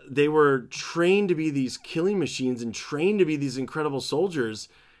 they were trained to be these killing machines and trained to be these incredible soldiers,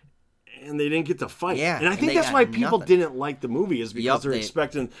 and they didn't get to fight. Yeah, and I think that's why people didn't like the movie, is because they're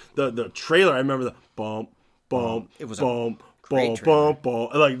expecting the trailer. I remember the boom, boom, it was boom. Boom, boom, boom.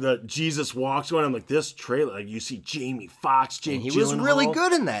 Like the Jesus walks one. I'm like, this trailer. Like, you see Jamie Foxx, Jake Gyllenhaal. He was really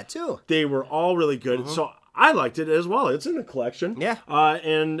good in that too. They were all really good. So I liked it as well. It's in the collection. Yeah.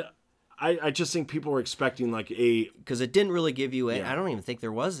 And I just think people were expecting like because it didn't really give you. I don't even think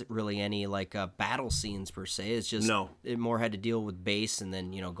there was really any like battle scenes per se. It's just it more had to deal with base and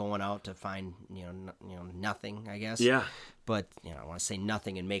then going out to find nothing. I guess. Yeah. But I want to say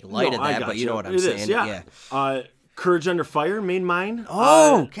nothing and make light of that. But you know what I'm saying. Yeah. Courage Under Fire made mine.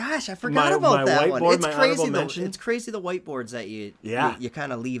 Oh gosh, I forgot about that whiteboard, one. It's crazy. It's crazy the whiteboards that you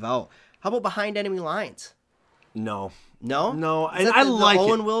kind of leave out. How about Behind Enemy Lines? No. No. And I like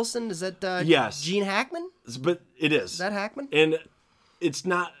Owen Wilson. Is that yes. Gene Hackman? But it is. Is that Hackman? And it's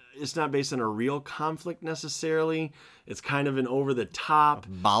not based on a real conflict necessarily. It's kind of an over the top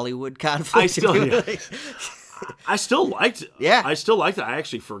Bollywood conflict. I still liked it. Yeah. I still liked it. I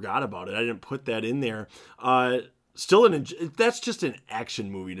actually forgot about it. I didn't put that in there. That's just an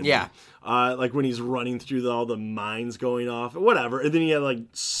action movie to me. Yeah. Like when he's running through all the mines going off, whatever, and then he had like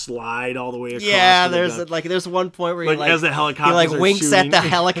slide all the way across. Yeah, there's one point where he as the helicopters winks shooting. at the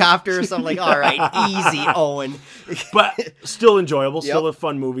helicopter or something. Like, all right, easy, Owen. But still enjoyable, still a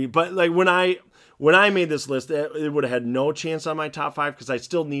fun movie. But like when I made this list, it would have had no chance on my top 5 because I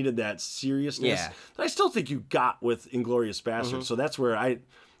still needed that seriousness that I still think you got with Inglourious Basterds. So that's where I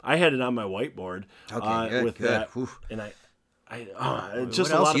had it on my whiteboard. Okay, with good. that, and just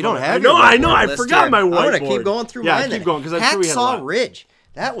what a else? lot. You don't of have. I know. I forgot my whiteboard. I'm gonna keep going through mine. Keep going because I'm sure we had a Hacksaw lot. Ridge.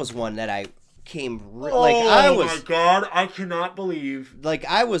 That was one that I came Oh my god! I cannot believe. Like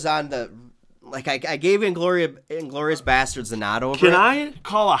I was on the. Like I gave Inglourious Basterds the nod over. Can I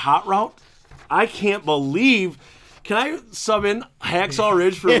call a hot route? I can't believe. Can I sub in Hacksaw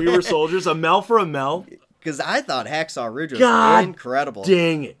Ridge for We Were Soldiers? A Mel for a Mel? Because I thought Hacksaw Ridge was incredible.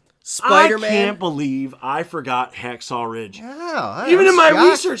 Dang it. Spider-Man. I can't believe I forgot Hacksaw Ridge. Oh, even in my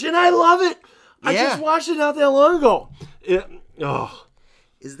research, and I love it. I Yeah. just watched it not that long ago.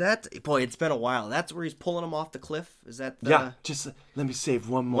 Is that... Boy, it's been a while. That's where he's pulling him off the cliff? Is that the... Yeah, just let me save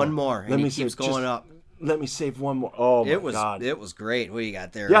one more. One more. Let me keeps going up. Let me save one more. Oh, my God. It was great. What do you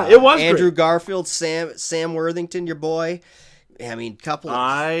got there? Yeah, it was Andrew great. Garfield, Sam Worthington, your boy. I mean, couple of...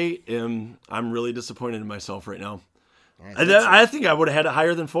 I'm really disappointed in myself right now. I think I would have had it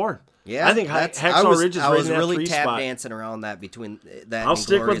higher than 4. Yeah, I think Hacksaw Ridge is right in that 3 spot. I was really tap dancing around that between that. I'll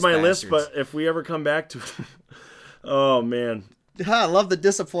stick with my list, but if we ever come back to, oh man, I love the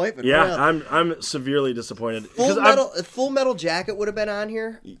disappointment. Yeah, I'm severely disappointed. Full Metal Jacket would have been on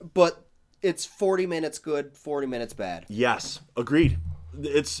here, but it's 40 minutes good, 40 minutes bad. Yes, agreed.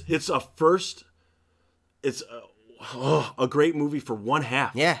 It's a great movie for one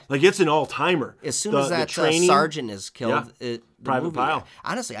half. Yeah. Like it's an all-timer. As soon as that sergeant is killed, Private Pile.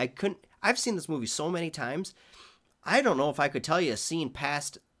 Honestly, I've seen this movie so many times. I don't know if I could tell you a scene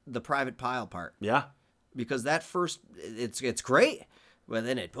past the Private Pile part. Yeah. Because that first, it's great. But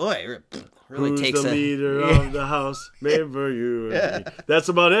then it really Who's takes the leader of the house made for you. Yeah. That's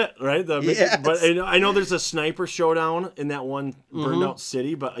about it, right? Yes. But I know there's a sniper showdown in that one burned out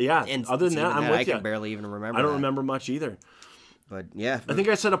city, but yeah, and other than that, I'm with you. I can barely even remember. I don't remember much either. But yeah, I think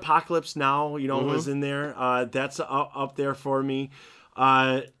I said Apocalypse Now. Was in there. That's up there for me.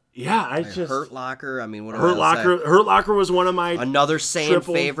 Hurt Locker. I mean, what Hurt Locker. Hurt Locker was one of my another same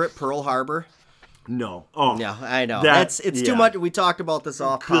favorite. Pearl Harbor. No. No, I know. It's too much. We talked about this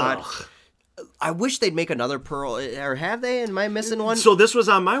off pod. I wish they'd make another Pearl, or have they? Am I missing one? So this was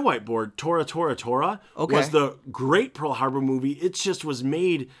on my whiteboard. Tora Tora Tora okay. was the great Pearl Harbor movie. It just was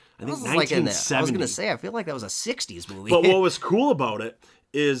made, I think, 1970. I was going to say, I feel like that was a 60s movie. But what was cool about it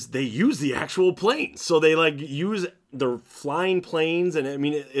is they use the actual planes. So they use the flying planes, and I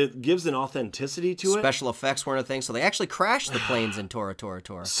mean, it gives an authenticity to it. Special effects weren't a thing, so they actually crashed the planes in Tora Tora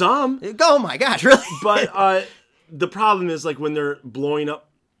Tora. Some. Oh my gosh, really? But the problem is when they're blowing up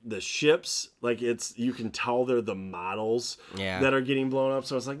the ships, you can tell they're the models that are getting blown up.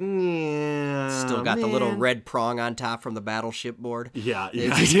 So it's still got the little red prong on top from the battleship board. Yeah,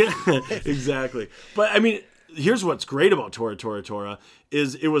 exactly. But I mean, here's what's great about Tora Tora Tora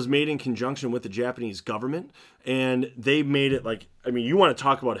is it was made in conjunction with the Japanese government, and they made it you want to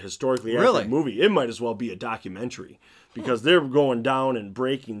talk about a historically accurate movie, it might as well be a documentary because they're going down and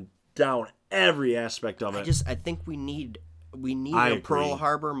breaking down every aspect of it. I think we need a Pearl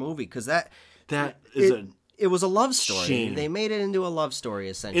Harbor movie because that is it was a love story. Shame. They made it into a love story,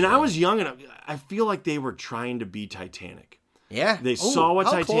 essentially. And I was young, and I feel like they were trying to be Titanic. Yeah. They saw what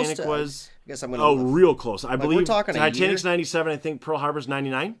how close Titanic was. I guess I'm going to... Real close. I believe we're talking a Titanic's year? 97, I think Pearl Harbor's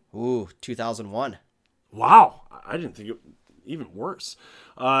 99. Ooh, 2001. Wow. I didn't think it even worse.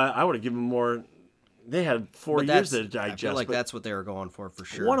 I would have given more. They had 4 years to digest. I feel like that's what they were going for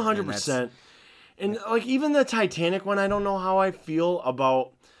sure. 100%. And like even the Titanic one, I don't know how I feel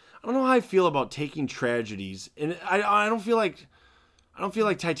about. I don't know how I feel about taking tragedies, and I don't feel like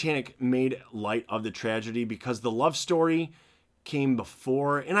Titanic made light of the tragedy because the love story came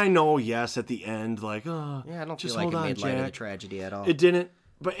before. And I know, yes, at the end, like, oh, yeah, I don't just feel like hold it on, made light of the Jack. tragedy at all. It didn't.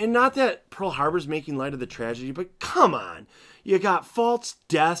 And not that Pearl Harbor's making light of the tragedy, but come on. You got false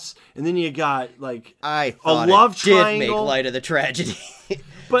deaths, and then you got, like, I thought a love it did triangle. make light of the tragedy.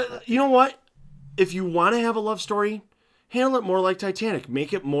 But you know what? If you want to have a love story, handle it more like Titanic.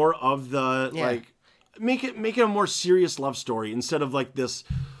 Make it more of the, like, make it a more serious love story instead of, like, this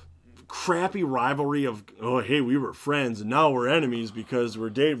crappy rivalry of, oh, hey, we were friends and now we're enemies because we're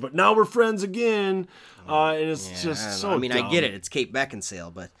dating, but now we're friends again. And it's just so I mean, dumb. I get it. It's Kate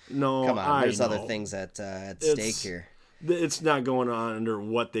Beckinsale, but No, come on. There's I other know. things at stake here. It's not going on under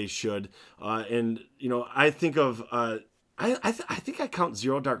what they should. And, you know, I think of, I think I count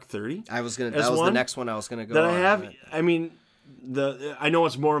Zero Dark 30. That was the one next one I was gonna go that on. I have. I mean, I know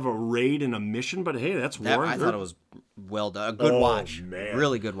it's more of a raid and a mission, but hey, that's war. I thought it was well done. A good watch. Man.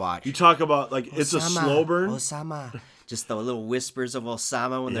 Really good watch. You talk about, like, it's a slow burn. Osama. Just the little whispers of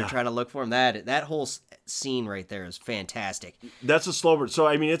Osama when they're trying to look for him. That whole scene right there is fantastic. That's a slow burn. So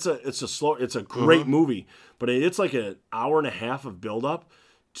I mean, it's a great movie, but it's like an hour and a half of build up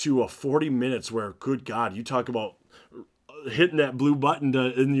to a 40 minutes where, good God, you talk about hitting that blue button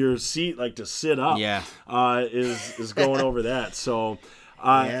in your seat, like to sit up. Yeah. Is going over that. So.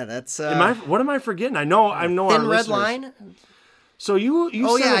 Yeah, that's. What am I forgetting? I know. Thin our Red listeners- Line. So you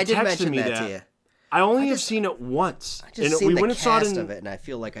Oh sent yeah, a I did text to mention me that to you. I only have seen it once. I just seen we the went and saw it cast in, of it, and I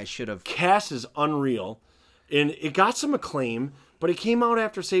feel like I should have. Cast is unreal, and it got some acclaim, but it came out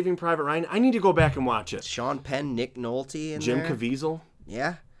after Saving Private Ryan. I need to go back and watch it. Sean Penn, Nick Nolte, in Jim there. Caviezel,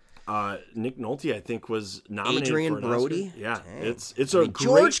 Yeah. Nick Nolte, I think, was nominated Adrian for an Brody. Oscar. Yeah, Dang. it's a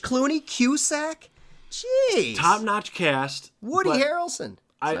George great, Clooney, Cusack. Jeez. top-notch cast. Woody but Harrelson.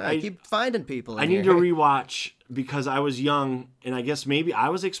 I keep finding people. I need to rewatch because I was young, and I guess maybe I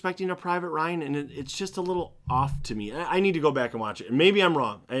was expecting a Private Ryan, and it's just a little off to me. I need to go back and watch it, and maybe I'm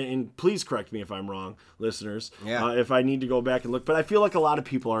wrong. And please correct me if I'm wrong, listeners. Yeah. If I need to go back and look, but I feel like a lot of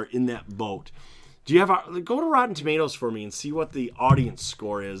people are in that boat. Do you have go to Rotten Tomatoes for me and see what the audience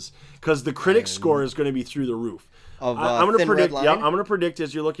score is? Because the critic score is going to be through the roof. Of I'm going to Thin predict. Red Line? Yeah, I'm going to predict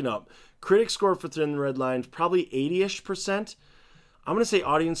as you're looking up. Critic score for Thin Red Line probably 80-ish%. I'm going to say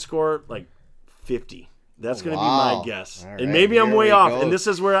audience score like 50. That's going to be my guess. All And right, maybe I'm here way we off. go. And this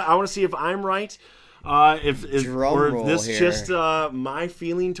is where I want to see if I'm right. Or if roll this here. just my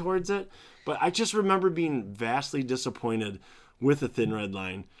feeling towards it. But I just remember being vastly disappointed with the Thin Red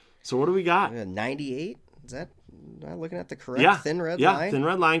Line. So what do we got? 98? Is that? Am I looking at the correct Yeah. Thin Red yeah, Line? Thin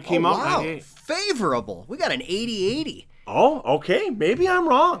Red Line came out in Wow. 98. Favorable. We got an 80-80. Oh, okay. Maybe I'm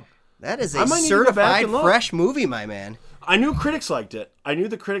wrong. That is I a might need to go back certified and look. fresh movie, my man. I knew critics liked it. I knew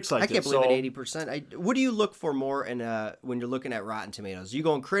the critics liked I can't it. believe so it 80%. What do you look for more in when you're looking at Rotten Tomatoes? You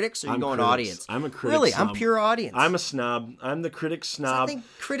going critics or you I'm going critics. audience? I'm a critic Really, snob. I'm pure audience. I'm a snob. I'm the critic snob. I think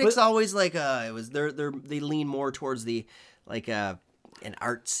critics always like they lean more towards the like an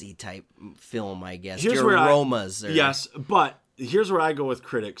artsy type film, I guess. Here's where Dioramas. Yes, but here's where I go with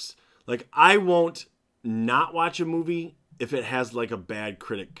critics. Like, I won't not watch a movie if it has like a bad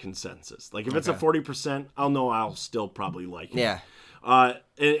critic consensus. Like if it's a 40%, I'll know I'll still probably like it. Yeah.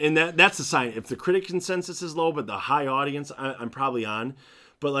 And that's the sign. If the critic consensus is low, but the high audience, I'm probably on.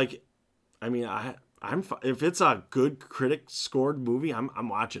 But like, I mean, if it's a good critic scored movie, I'm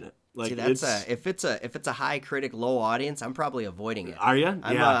watching it. Like, See, that's if it's a high critic, low audience, I'm probably avoiding it. Are you?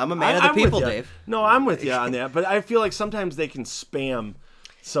 I'm a man of the I'm with people, ya. Dave. No, I'm with you on that. But I feel like sometimes they can spam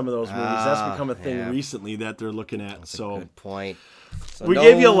some of those movies. That's become a thing recently that they're looking at. That's so a good point. So we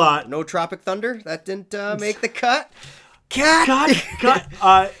gave you a lot. No Tropic Thunder. That didn't make the cut.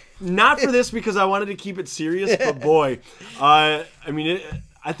 Cut. Not for this because I wanted to keep it serious, but boy, I mean,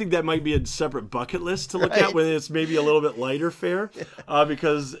 I think that might be a separate bucket list to look at when it's maybe a little bit lighter fare,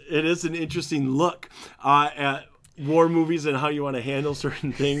 because it is an interesting look at war movies and how you want to handle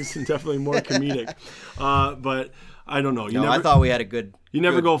certain things, and definitely more comedic. But I don't know. I thought we had a good. You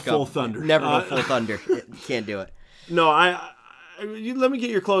never good go full Thunder. Never go full Thunder. Can't do it. No, let me get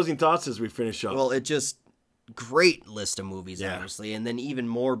your closing thoughts as we finish up. Well, it just great list of movies, obviously, and then even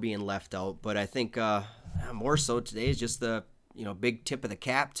more being left out. But I think more so today is just the big tip of the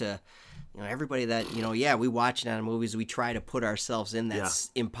cap to everybody that we watch it on movies. We try to put ourselves in that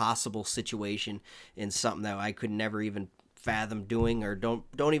impossible situation in something that I could never even fathom doing or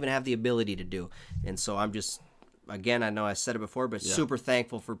don't even have the ability to do. And so I'm just, again, I know I said it before, but super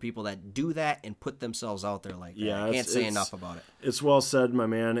thankful for people that do that and put themselves out there like that. Yeah, I can't say enough about it. It's well said, my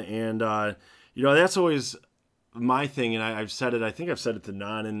man. And that's always my thing, and I've said it. I think I've said it to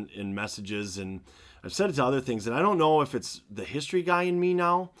Non in messages, and I've said it to other things. And I don't know if it's the history guy in me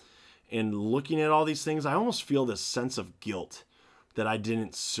now. And looking at all these things, I almost feel this sense of guilt that I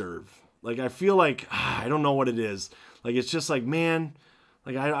didn't serve. Like, I feel like, I don't know what it is. Like, it's just like, man,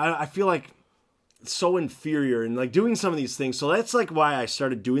 like, I feel like it's so inferior and, like, doing some of these things. So that's, like, why I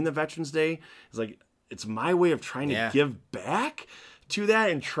started doing the Veterans Day. It's like, it's my way of trying to give back to that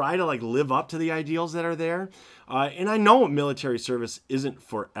and try to, like, live up to the ideals that are there. And I know military service isn't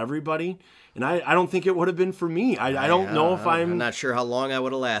for everybody. And I don't think it would have been for me. I don't know if I'm not sure how long I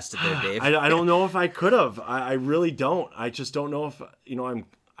would have lasted there, Dave. I don't know if I could have. I really don't. I just don't know if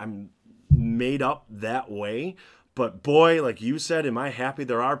I'm made up that way. But boy, like you said, am I happy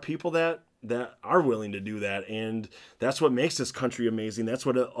there are people that are willing to do that. And that's what makes this country amazing. That's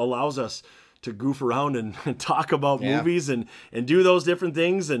what allows us to goof around and talk about movies and do those different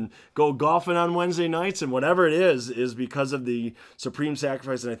things and go golfing on Wednesday nights and whatever it is because of the supreme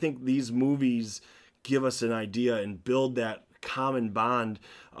sacrifice. And I think these movies give us an idea and build that common bond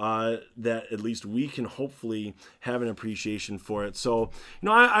that at least we can hopefully have an appreciation for it. So,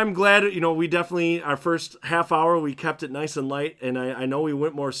 I'm glad, we definitely, our first half hour, we kept it nice and light, and I know we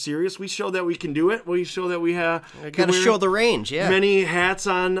went more serious. We showed that we can do it. We show that we have... Got to show the range, many hats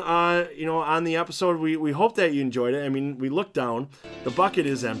on, on the episode. We hope that you enjoyed it. I mean, we looked down. The bucket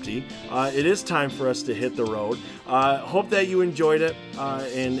is empty. It is time for us to hit the road. Hope that you enjoyed it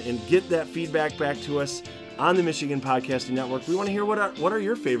and get that feedback back to us on the Michigan Podcasting Network. We want to hear what are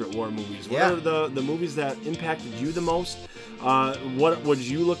your favorite war movies? What are the movies that impacted you the most? What would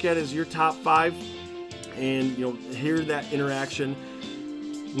you look at as your top 5? And hear that interaction.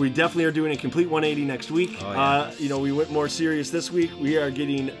 We definitely are doing a complete 180 next week. We went more serious this week. We are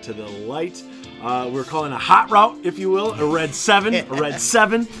getting to the light. We're calling a hot route, if you will, a red 7,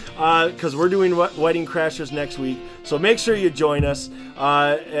 because we're doing Wedding Crashers next week. So make sure you join us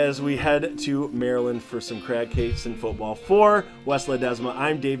as we head to Maryland for some crab cakes and football. For West Ledesma,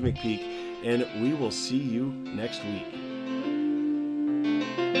 I'm Dave McPeak, and we will see you next week.